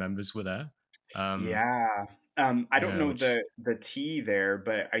 7 members were there. Yeah. I don't Yeah, know which the tea there,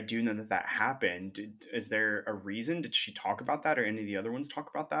 but I do know that that happened. Is there a reason? Did she talk about that, or any of the other ones talk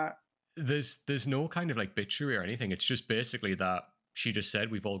about that? there's no kind of like bitchery or anything. It's just basically that she just said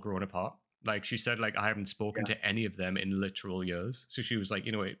we've all grown apart. Like she said, like I haven't spoken Yeah. to any of them in literal years. So she was like,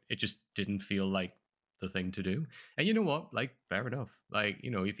 it just didn't feel like the thing to do. And you know what? Like, fair enough. Like,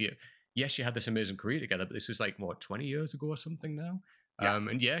 if yes, you had this amazing career together, but this was like what, 20 years ago or something now. Yeah.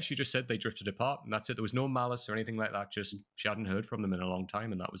 And yeah, she just said they drifted apart, and that's it. There was no malice or anything like that. Just she hadn't heard from them in a long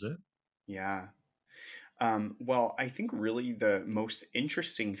time, and that was it. Yeah. Well, I think really the most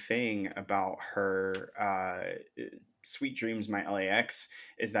interesting thing about her Sweet Dreams My LAX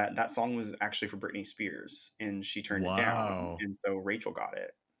is that that song was actually for Britney Spears, and she turned it down, Wow. and so Rachel got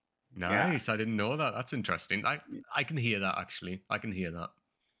it. Yeah. Nice. I didn't know that. That's interesting. I can hear that actually. I can hear that.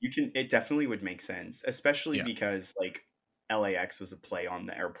 It definitely would make sense, especially Yeah. because like LAX was a play on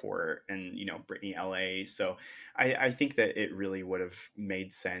the airport, and Brittany LA. So I think that it really would have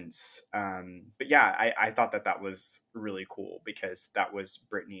made sense. But yeah, I thought that that was really cool because that was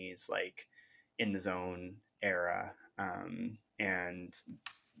Britney's like in the zone era. And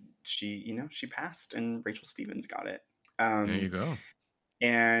she passed, and Rachel Stevens got it. There you Um, go.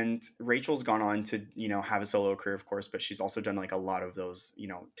 and Rachel's gone on to have a solo career, of course, but she's also done like a lot of those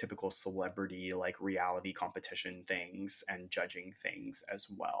typical celebrity like reality competition things and judging things as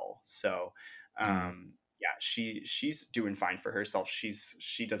well. So Mm. yeah, she's doing fine for herself.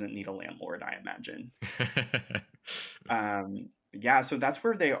 She doesn't need a landlord, I imagine. Yeah, so that's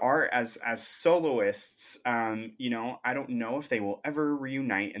where they are as soloists. I don't know if they will ever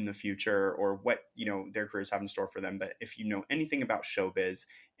reunite in the future, or what their careers have in store for them, but if you know anything about showbiz,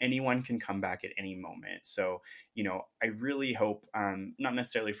 anyone can come back at any moment. So I really hope, not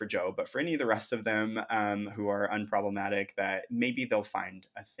necessarily for Joe, but for any of the rest of them, who are unproblematic, that maybe they'll find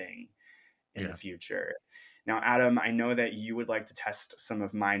a thing in the Yeah. future. Now, Adam, I know that you would like to test some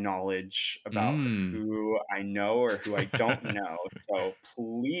of my knowledge about Mm. who I know or who I don't know. So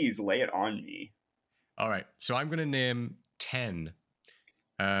please lay it on me. All right. So I'm going to name 10.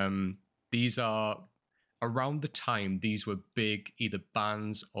 These are around the time these were big, either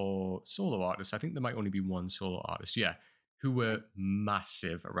bands or solo artists. I think there might only be one solo artist. Yeah. Who were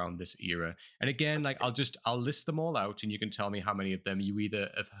massive around this era. And again, like I'll list them all out, and you can tell me how many of them you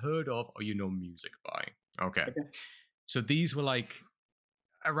either have heard of or you know music by. Okay. Okay. So these were like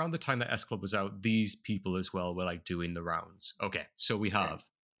around the time that S Club was out, these people as well were like doing the rounds. Okay. So we have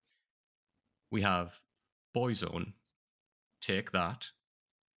Boyzone, Take That,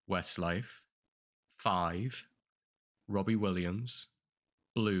 Westlife, Five, Robbie Williams,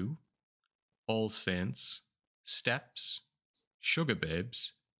 Blue, All Saints, Steps, Sugar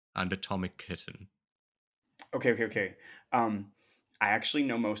Babes, and Atomic Kitten. Okay. I actually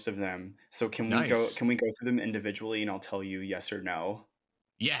know most of them. So Nice. can we go through them individually, and I'll tell you yes or no?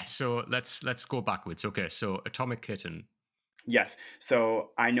 Yeah, so let's go backwards. Okay, so Atomic Kitten. Yes.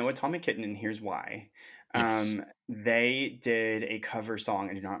 So I know Atomic Kitten, and here's why. Yes. They did a cover song.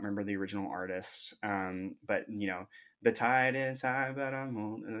 I do not remember the original artist. But the tide is high, but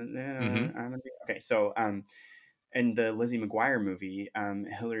Mm-hmm. okay. So in the Lizzie McGuire movie,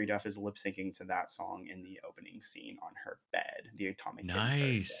 Hilary Duff is lip syncing to that song in the opening scene on her bed, the Atomic Kitten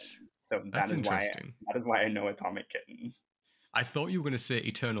Nice. version. So That's interesting. that is why I know Atomic Kitten. I thought you were going to say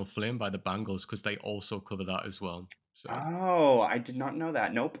Eternal Flame by the Bangles because they also cover that as well. So Oh, I did not know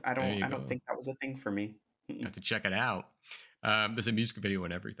that. Nope, there you I don't go. think that was a thing for me. You have to check it out. There's a music video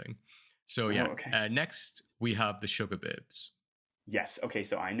and everything. So Oh, yeah. okay. Next we have the Sugar Babes. Yes. Okay.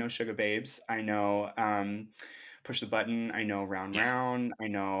 So I know Sugar Babes. I know Push the Button. I know Round Yeah. Round. I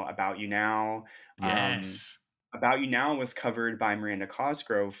know About You Now. Um, Yes. About You Now was covered by Miranda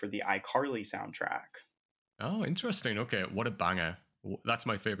Cosgrove for the iCarly soundtrack. Oh, interesting. Okay, what a banger. That's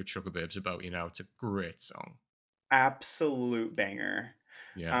my favorite Sugar Babes About You Now. It's a great song. Absolute banger.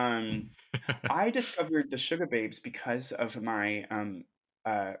 Yeah. Um, I discovered the Sugar Babes because of my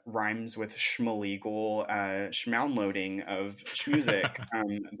rhymes with Schmalegal schmalmloading of schmusic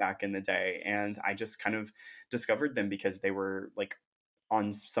back in the day, and I just kind of discovered them because they were like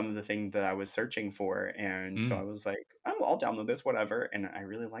on some of the thing that I was searching for, and so I Mm, was like, oh, I'll download this, whatever, and I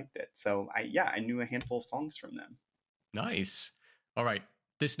really liked it. So I knew a handful of songs from them. nice. All right.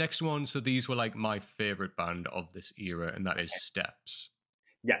 This next one, so these were like my favorite band of this era, and that is Steps.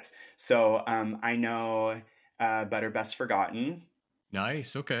 Yes, so I know Better Best Forgotten.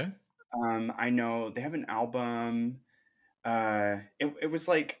 Nice. Okay. I know they have an album. It was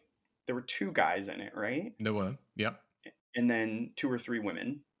like there were two guys in it, right? There were. Yep. And then two or three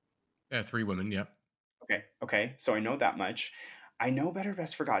women. Three women. Yep. Okay, okay. So I know that much. I know Better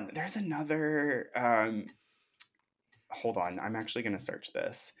Best Forgotten. There's another. Hold on, I'm actually gonna search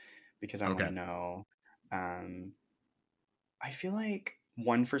this because I want Okay. to know. Um, I feel like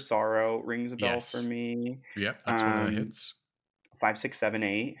One for Sorrow rings a bell for Yes. me. Yep. That's one of the Um, hits.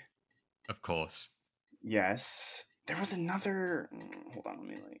 5678. Of course. Yes. There was another. Hold on, let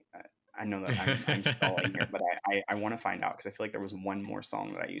me like. I know that I'm stalling here, but I want to find out because I feel like there was one more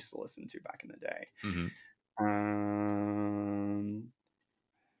song that I used to listen to back in the day. hmm Um.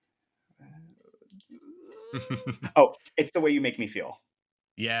 Oh, it's The Way You Make Me Feel.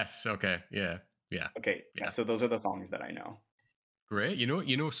 Yes. Okay. Yeah. Yeah. Okay, yeah. Yeah. So those are the songs that I know. Great. You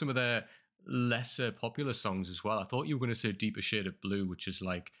know some of their lesser popular songs as well. I thought you were going to say Deeper Shade of Blue, which is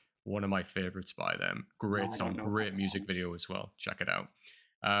like one of my favorites by them. No, Great I don't song, know that great music song. video as well. Check it out.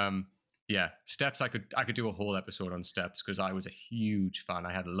 Um, yeah, Steps. I could do a whole episode on Steps because I was a huge fan.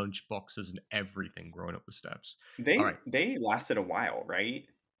 I had lunch boxes and everything growing up with Steps. All right, They lasted a while, right?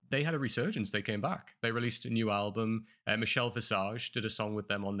 they had a resurgence. They came back. They released a new album. Michelle Visage did a song with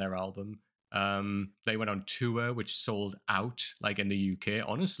them on their album. They went on tour, which sold out like in the UK.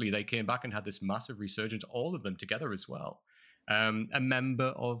 Honestly, they came back and had this massive resurgence, all of them together as well. A member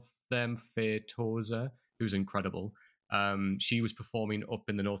of them, Faye Tozer, who's incredible. She was performing up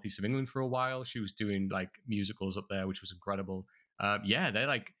in the northeast of England for a while. She was doing like musicals up there, which was incredible. Yeah, they're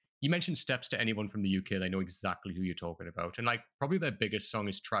like, you mentioned Steps to anyone from the UK, they know exactly who you're talking about. And like probably their biggest song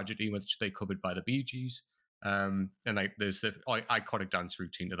is Tragedy, which they covered by the Bee Gees. And like there's the iconic dance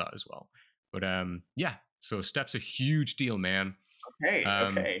routine to that as well. But yeah, so Steps a huge deal, man. Okay,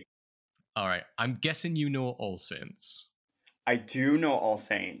 Um, okay. all right, I'm guessing you know All Saints. I do know All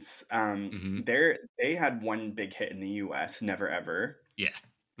Saints. hmm They had one big hit in the U.S., Never Ever. Yeah.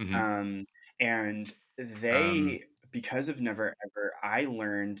 hmm Um, and Um, they, because of Never Ever, I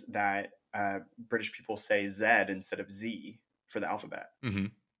learned that British people say Z instead of Z for the alphabet hmm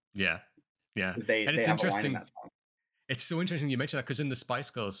Yeah. Yeah. because And they it's have a line in interesting. that song. It's so interesting you mentioned that because in the Spice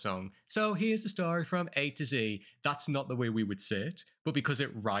Girls song, so here's a story from A to Z, that's not the way we would say it, but because it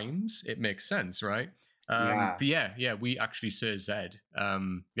rhymes, it makes sense, right? Yeah. But yeah, we actually say Z.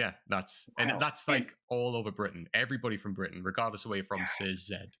 Yeah, Wow. that's And like all over Britain. Everybody from Britain, regardless of where you're from, says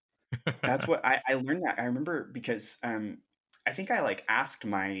Z. that's what I learned that. I remember because I think I like asked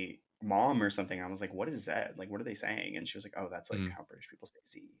my mom or something. I was like, "What is Z? Like, what are they saying?" And she was like, "Oh, that's like Mm. how British people say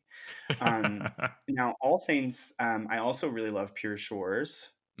Z." Now, All Saints. I also really love Pure Shores,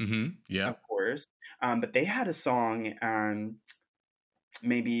 Yeah. of course. But they had a song,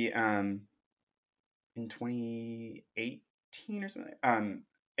 maybe in 2018 or something.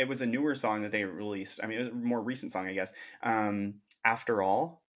 It was a newer song that they released. I mean, it was a more recent song, I guess. After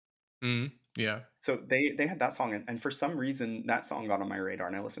All. Yeah. So they had that song, and for some reason that song got on my radar,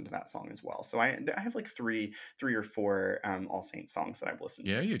 and I listened to that song as well. So I have like three or four All Saints songs that I've listened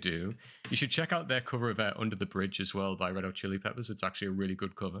to. Yeah, you do. You should check out their cover of Under the Bridge as well by Red Hot Chili Peppers. It's actually a really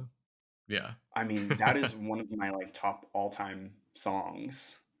good cover. Yeah. I mean, that is one of my like top all time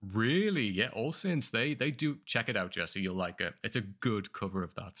songs. Really? Yeah, All Saints, they do check it out, Jesse. You'll like it. It's a good cover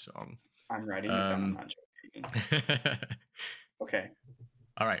of that song. I'm writing this down. I'm Um not joking. Okay.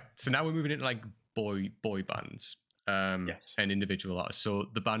 All right. So now we're moving into like boy bands. Yes. And individual artists. So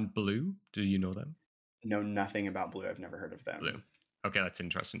the band Blue, do you know them? Know nothing about Blue. I've never heard of Blue. them. Okay, that's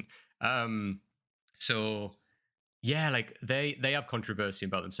interesting. So yeah, like they have controversy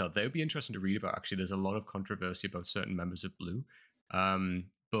about themselves. They would be interesting to read about. Actually, there's a lot of controversy about certain members of Blue.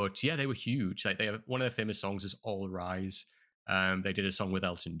 But yeah, they were huge. Like they have one of their famous songs is "All Rise." They did a song with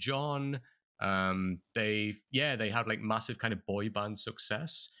Elton John. They had like massive kind of boy band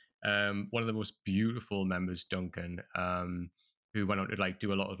success. One of the most beautiful members, Duncan, who went on to like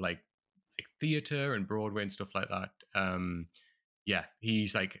do a lot of like theater and Broadway and stuff like that.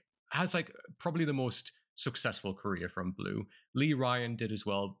 He's like has like probably the most successful career from Blue. Lee Ryan did as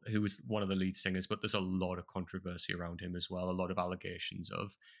well, who was one of the lead singers, but there's a lot of controversy around him as well, a lot of allegations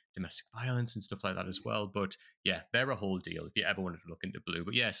of domestic violence and stuff like that as well. But yeah, they're a whole deal if you ever wanted to look into Blue.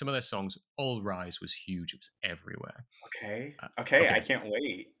 But yeah, some of their songs, All Rise was huge. It was everywhere. Okay, I can't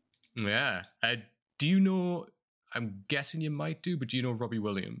wait. Yeah. Do you know, I'm guessing you might do, but do you know Robbie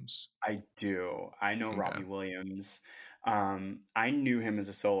Williams? I do. I know Robbie Williams. I knew him as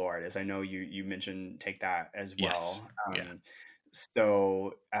a solo artist. I know you mentioned Take That as well. Yes.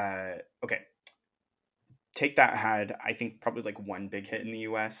 So, okay. Take That had, I think, probably like one big hit in the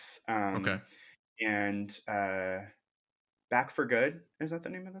US. And Back for Good, is that the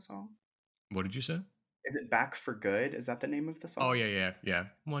name of the song? What did you say? Is it Back for Good? Is that the name of the song? Oh, yeah.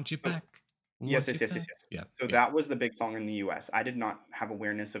 Want you back. Yes. Yeah. So that was the big song in the US. I did not have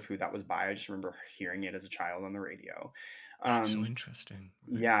awareness of who that was by. I just remember hearing it as a child on the radio. That's so interesting.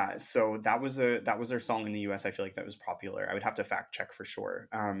 Yeah, so that was their song in the US. I feel like that was popular. I would have to fact check for sure.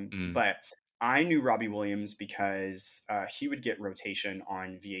 But I knew Robbie Williams because he would get rotation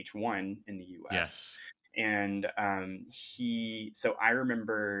on VH1 in the US. Yes. And so I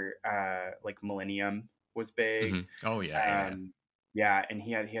remember like Millennium was big. Mm-hmm. Oh yeah. Yeah, and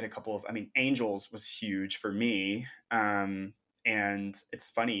he had a couple of, I mean, Angels was huge for me. And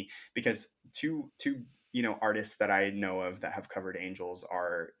it's funny because two artists that I know of that have covered Angels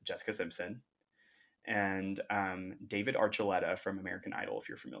are Jessica Simpson and David Archuleta from American Idol, if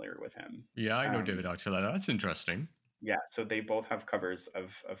you're familiar with him. Yeah, I know David Archuleta. That's interesting. Yeah, so they both have covers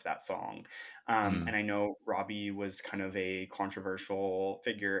of that song. And I know Robbie was kind of a controversial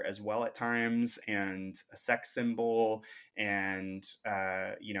figure as well at times, and a sex symbol, and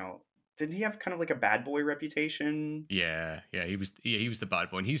did he have kind of like a bad boy reputation? Yeah, he was the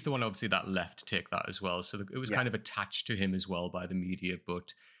bad boy, and he's the one obviously that left Take That as well. So it was kind of attached to him as well by the media,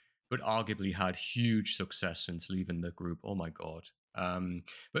 but arguably had huge success since leaving the group. Oh my God.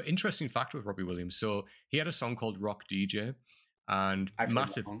 But interesting fact with Robbie Williams. So he had a song called Rock DJ, and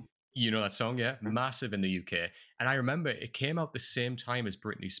massive. You know that song, yeah? Mm-hmm. Massive in the UK. And I remember it came out the same time as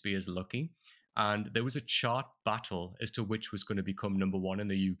Britney Spears' Lucky. And there was a chart battle as to which was going to become number one in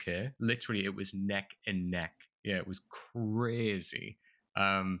the UK. Literally, it was neck and neck. Yeah, it was crazy.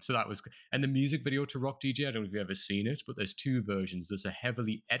 So that was, and the music video to Rock DJ, I don't know if you've ever seen it, but there's two versions. There's a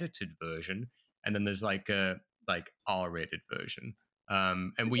heavily edited version, and then there's like a R-rated version.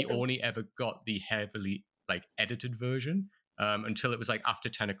 And we only ever got the heavily edited version until it was like after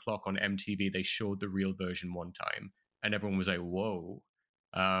 10 o'clock on MTV. They showed the real version one time, and everyone was like, "Whoa!"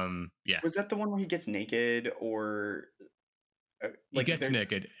 Was that the one where he gets naked, or he gets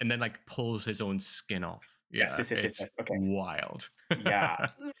naked and then pulls his own skin off? Yeah, yes. Okay, wild. Yeah.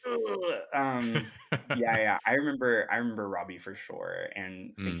 Yeah. I remember Robbie for sure,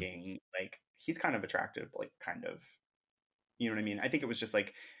 and thinking he's kind of attractive, kind of. You know what I mean? I think it was just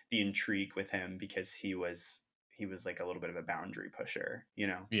the intrigue with him because he was like a little bit of a boundary pusher, you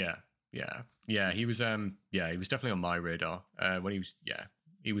know? Yeah. He was definitely on my radar when he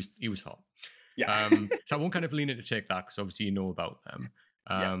was hot. Yeah. So I won't kind of lean in to Take That because obviously you know about them.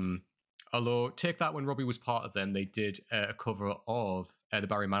 Yes. Although Take That, when Robbie was part of them, they did a cover of the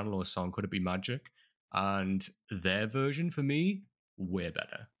Barry Manilow song "Could It Be Magic," and their version for me way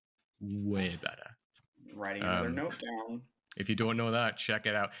better. Writing another note down. If you don't know that, check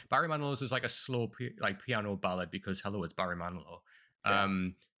it out. Barry Manilow's is like a slow piano ballad because hello, it's Barry Manilow. Yeah.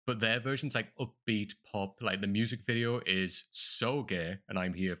 But their version's upbeat pop. The music video is so gay, and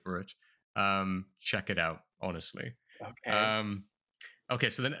I'm here for it. Check it out, honestly. Okay. Okay,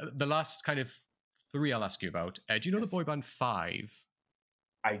 so then the last kind of three I'll ask you about. Do you know the boy band Five?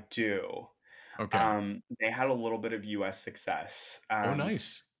 I do. Okay. They had a little bit of US success. Oh,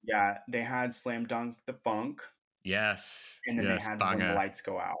 nice. Yeah, they had Slam Dunk the Funk. Yes. And then they had When the Lights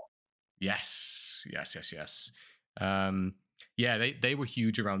Go Out. Yes. They were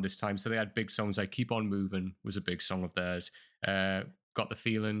huge around this time. So they had big songs like Keep On Moving was a big song of theirs. Got the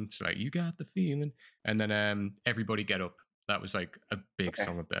Feeling. So You Got the Feeling. And then Everybody Get Up. That was a big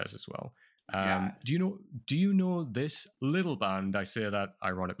song of theirs as well. Do you know this little band? I say that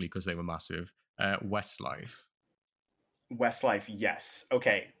ironically because they were massive. Westlife. Westlife, yes.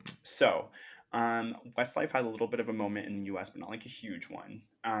 Okay, so Westlife had a little bit of a moment in the US, but not a huge one.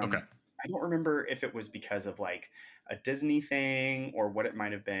 Okay. I don't remember if it was because of a Disney thing or what it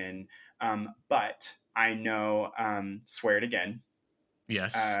might have been. But I know Swear It Again,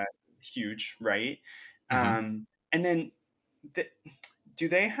 Yes. uh, huge, right? Hmm. And then the, do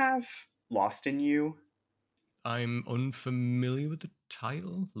they have Lost in You? I'm unfamiliar with the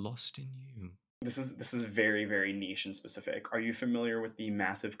title. Lost in You. This is very, very niche and specific. Are you familiar with the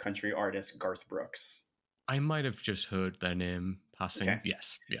massive country artist Garth Brooks? I might have just heard their name Okay. passing.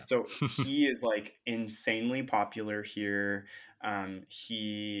 Yes. Yeah. So he is like insanely popular here.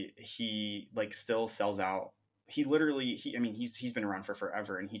 He like still sells out. He literally he I mean he's been around for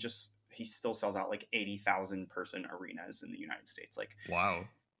forever, and he still sells out like 80,000 person arenas in the United States. Like, Wow.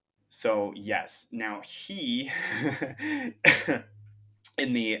 so yes. Now he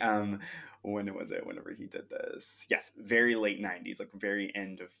in the when was it, whenever he did this, yes, very late 90s, like very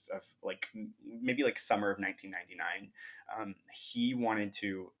end of like maybe like summer of 1999, he wanted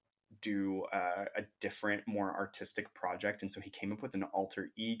to do a different, more artistic project, and so he came up with an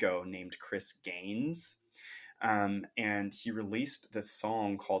alter ego named Chris Gaines, and he released this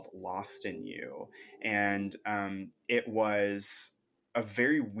song called Lost in You, and it was a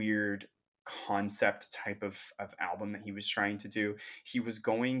very weird concept type of album that he was trying to do. He was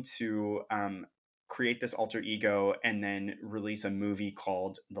going to create this alter ego and then release a movie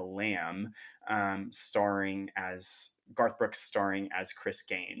called The Lamb, starring as Garth Brooks, starring as Chris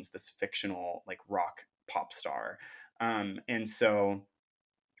Gaines, this fictional like rock pop star. And so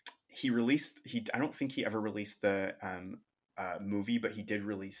he I don't think he ever released the movie, but he did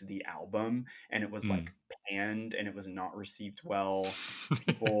release the album, and it was Mm. like panned, and it was not received well.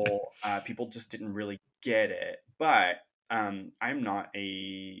 People just didn't really get it. But I'm not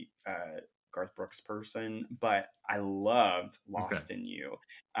a Garth Brooks person, but I loved Okay. Lost in You,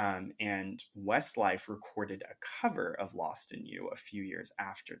 and Westlife recorded a cover of Lost in You a few years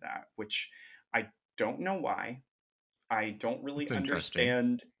after that, which I don't know why. I don't really That's interesting.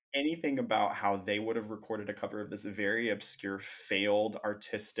 understand anything about how they would have recorded a cover of this very obscure, failed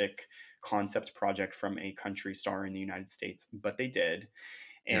artistic concept project from a country star in the United States, but they did.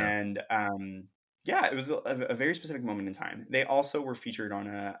 Yeah. And yeah, it was a very specific moment in time. They also were featured on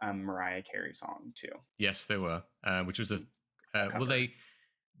a Mariah Carey song too, Yes, they were. Which was a well, cover. they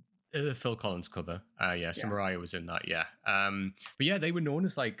the Phil Collins cover. Yeah, so Yeah. Mariah was in that. Yeah. But yeah, they were known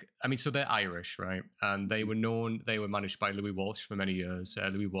as like, I mean, so they're Irish, right? And Mhm. they were managed by Louis Walsh for many years.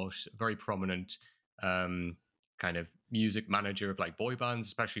 Louis Walsh, very prominent um, kind of music manager of like boy bands,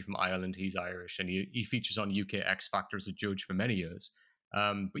 especially from Ireland. He's Irish, and he features on UK X Factor as a judge for many years.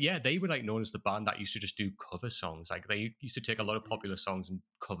 But yeah, they were like known as the band that used to just do cover songs. Like they used to take a lot of popular songs and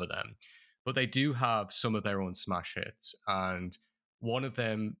cover them. But they do have some of their own smash hits, and one of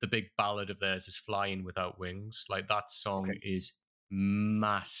them, the big ballad of theirs, is Flying Without Wings. Like that song Okay. is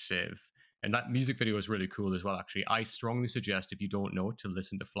massive. And that music video is really cool as well, actually. I strongly suggest, if you don't know, to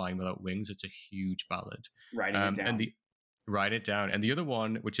listen to Flying Without Wings. It's a huge ballad. Writing it And down. the Write it down. And the other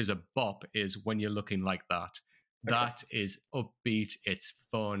one, which is a bop, is When You're Looking Like That. Okay. That is upbeat. It's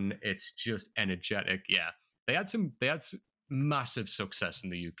fun. It's just energetic. Yeah, they had some massive success in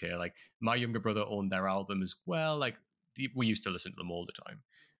the UK. Like my younger brother owned their album as well. Like we used to listen to them all the time.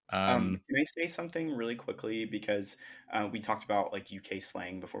 Can I say something really quickly, because we talked about like UK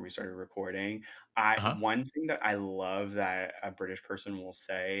slang before we started recording. I Uh-huh. One thing that I love that a British person will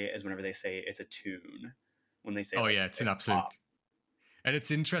say is whenever they say it's a tune, when they say Oh like yeah, it's an it's pop. absolute, and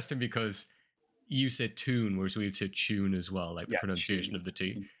it's interesting because you said tune, whereas we've said tune as well, like the Yeah, tune. pronunciation of the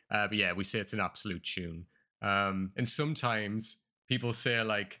T. Mhm. But yeah, we say it's an absolute tune. And sometimes people say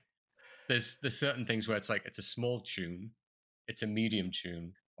like there's certain things where it's like it's a small tune, it's a medium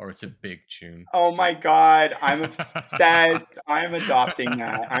tune, or it's a big tune. Oh my God, I'm obsessed. I'm adopting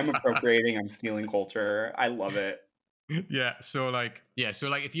that. I'm appropriating. I'm stealing culture. I love it. So like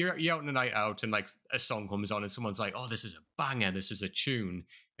if you're out on a night out and like a song comes on and someone's like, oh, this is a banger, this is a tune,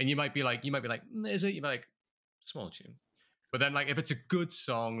 and you might be like, is it? You might be like, small tune. But then like if it's a good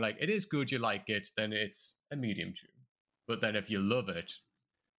song, like it is good, you like it, then it's a medium tune. But then if you love it,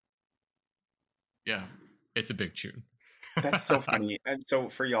 yeah, it's a big tune. That's so funny. And so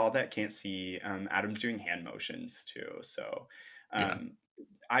for y'all that can't see, Adam's doing hand motions too. So Yeah. um,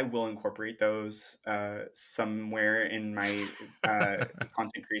 I will incorporate those somewhere in my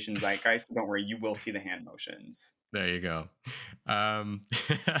content creation zeitgeist. So don't worry, you will see the hand motions. There you go. Um,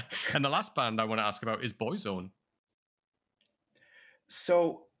 and the last band I want to ask about is Boyzone.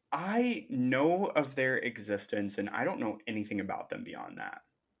 So I know of their existence, and I don't know anything about them beyond that.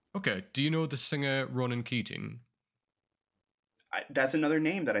 Okay, do you know the singer Ronan Keating? That's another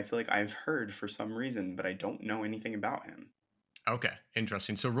name that I feel like I've heard for some reason, but I don't know anything about him. Okay,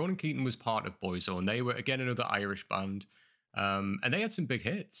 interesting. So Ronan Keating was part of Boyzone. They were again another Irish band. And they had some big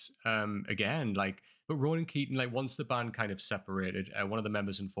hits. Again, like, but Ronan Keating, like once the band kind of separated, one of the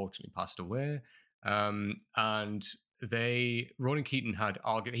members unfortunately passed away. And Ronan Keating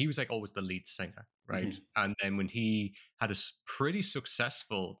he was like always the lead singer, right? Mm-hmm. And then when he had a pretty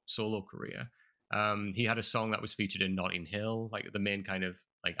successful solo career, he had a song that was featured in Notting Hill, like the main kind of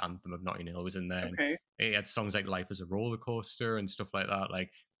like anthem of Notting Hill was in there. Okay. He had songs like Life is a Roller Coaster and stuff like that,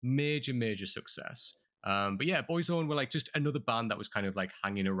 like major success. But yeah, Boyzone were like just another band that was kind of like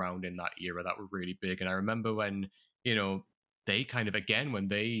hanging around in that era that were really big. And I remember when, you know, they kind of, again, when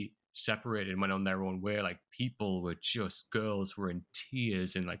they separated and went on their own way, like girls were in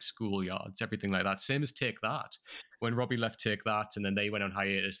tears in like schoolyards, everything like that. Same as Take That. When Robbie left Take That and then they went on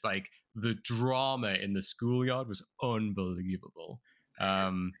hiatus, like the drama in the schoolyard was unbelievable.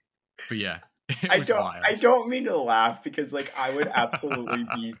 But yeah. I don't mean to laugh because like I would absolutely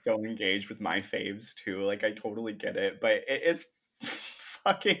be so engaged with my faves too. Like I totally get it, but it is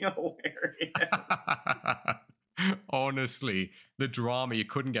fucking hilarious. Honestly, the drama, you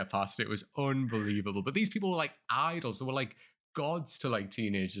couldn't get past it. It was unbelievable. But these people were like idols. They were like gods to like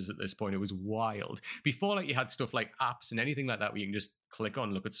teenagers at this point. It was wild. Before, like, you had stuff like apps and anything like that where you can just click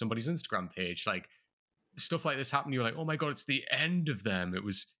on, look at somebody's Instagram page. Like, stuff like this happened. You're like, oh my God, it's the end of them. It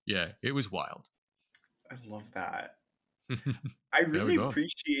was wild. I love that. I really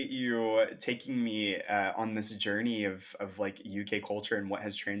appreciate you taking me on this journey of like UK culture and what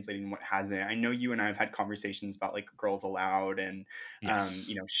has translated and what hasn't. I know you and I have had conversations about like Girls Aloud and yes.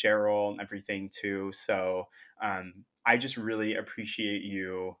 You know, Cheryl and everything too. So I just really appreciate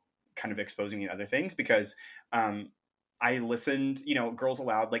you kind of exposing me to other things because I listened, you know, Girls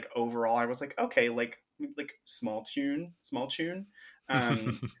Aloud, like overall I was like, okay, like small tune.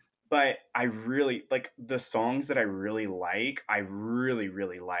 But I really like the songs that I really like. I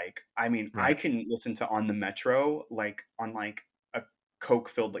really like. I mean, right. I can listen to On the Metro like on like a Coke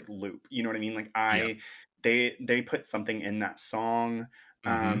filled like loop. You know what I mean? Like they put something in that song.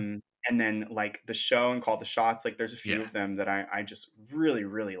 Mm-hmm. And then like the show and Call the Shots. Like there's a few of them that I just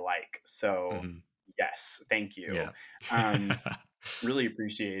really like. So yes, thank you. Yeah. Really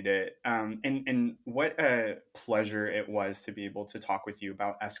appreciate it. And what a pleasure it was to be able to talk with you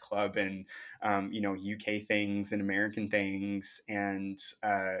about S Club and, you know, UK things and American things, and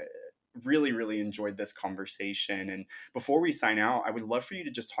really enjoyed this conversation. And before we sign out, I would love for you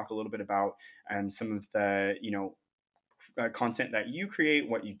to just talk a little bit about some of the, you know, content that you create,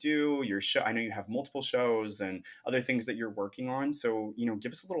 what you do, your show. I know you have multiple shows and other things that you're working on. So, you know,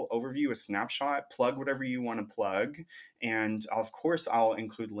 give us a little overview, a snapshot, plug whatever you want to plug. And of course, I'll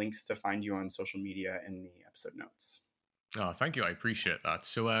include links to find you on social media in the episode notes. Oh, thank you. I appreciate that.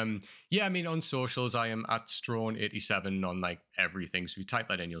 So, yeah, I mean, on socials, I am at Strawn87 on like everything. So if you type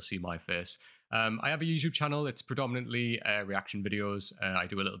that in, you'll see my face. I have a YouTube channel. It's predominantly reaction videos. I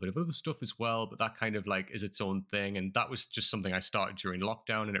do a little bit of other stuff as well, but that kind of like is its own thing. And that was just something I started during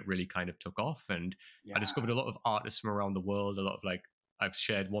lockdown, and it really kind of took off. And I discovered a lot of artists from around the world. A lot of like, I've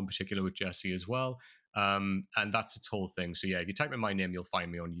shared one particular with Jesse as well. And that's its whole thing. So yeah, if you type in my name, you'll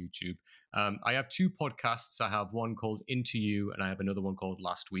find me on YouTube. I have two podcasts. I have one called Into You, and I have another one called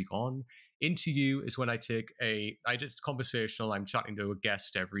Last Week On. Into You is when it's conversational. I'm chatting to a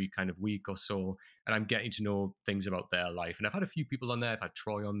guest every kind of week or so, and I'm getting to know things about their life. And I've had a few people on there. I've had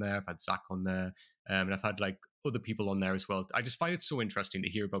Troy on there. I've had Zach on there. And I've had like other people on there as well. I just find it so interesting to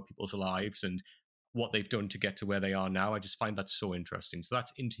hear about people's lives and what they've done to get to where they are now. I just find that so interesting. So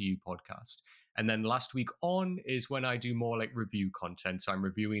that's Into You podcast. And then Last Week On is when I do more like review content. So I'm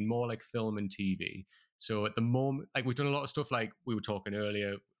reviewing more like film and TV. So at the moment, like we've done a lot of stuff like we were talking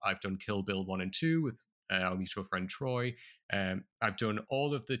earlier. I've done Kill Bill 1 and 2 with our mutual friend Troy. I've done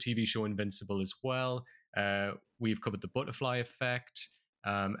all of the TV show Invincible as well. We've covered The Butterfly Effect.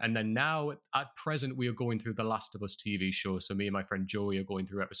 And then now at present, we are going through The Last of Us TV show. So me and my friend Joey are going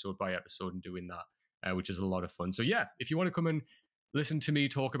through episode by episode and doing that, which is a lot of fun. So yeah, if you want to come and listen to me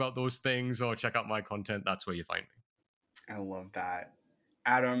talk about those things or check out my content, that's where you find me. I love that.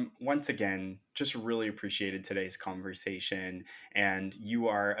 Adam, once again, just really appreciated today's conversation, and you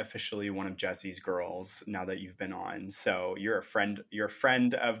are officially one of Jesse's girls now that you've been on. So you're a friend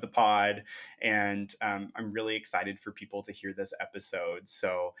of the pod, and I'm really excited for people to hear this episode.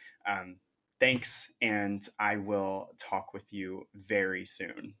 So thanks, and I will talk with you very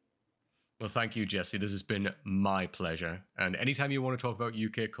soon. Well, thank you, Jesse. This has been my pleasure. And anytime you want to talk about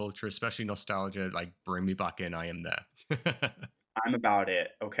UK culture, especially nostalgia, like bring me back in. I am there. I'm about it,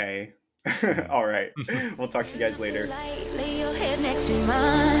 okay? All right. We'll talk to you guys later. Lay your head next to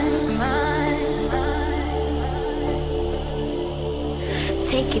mine.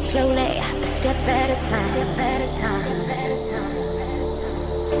 Take it slowly, a step at a time.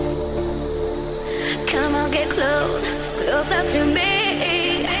 closer to me.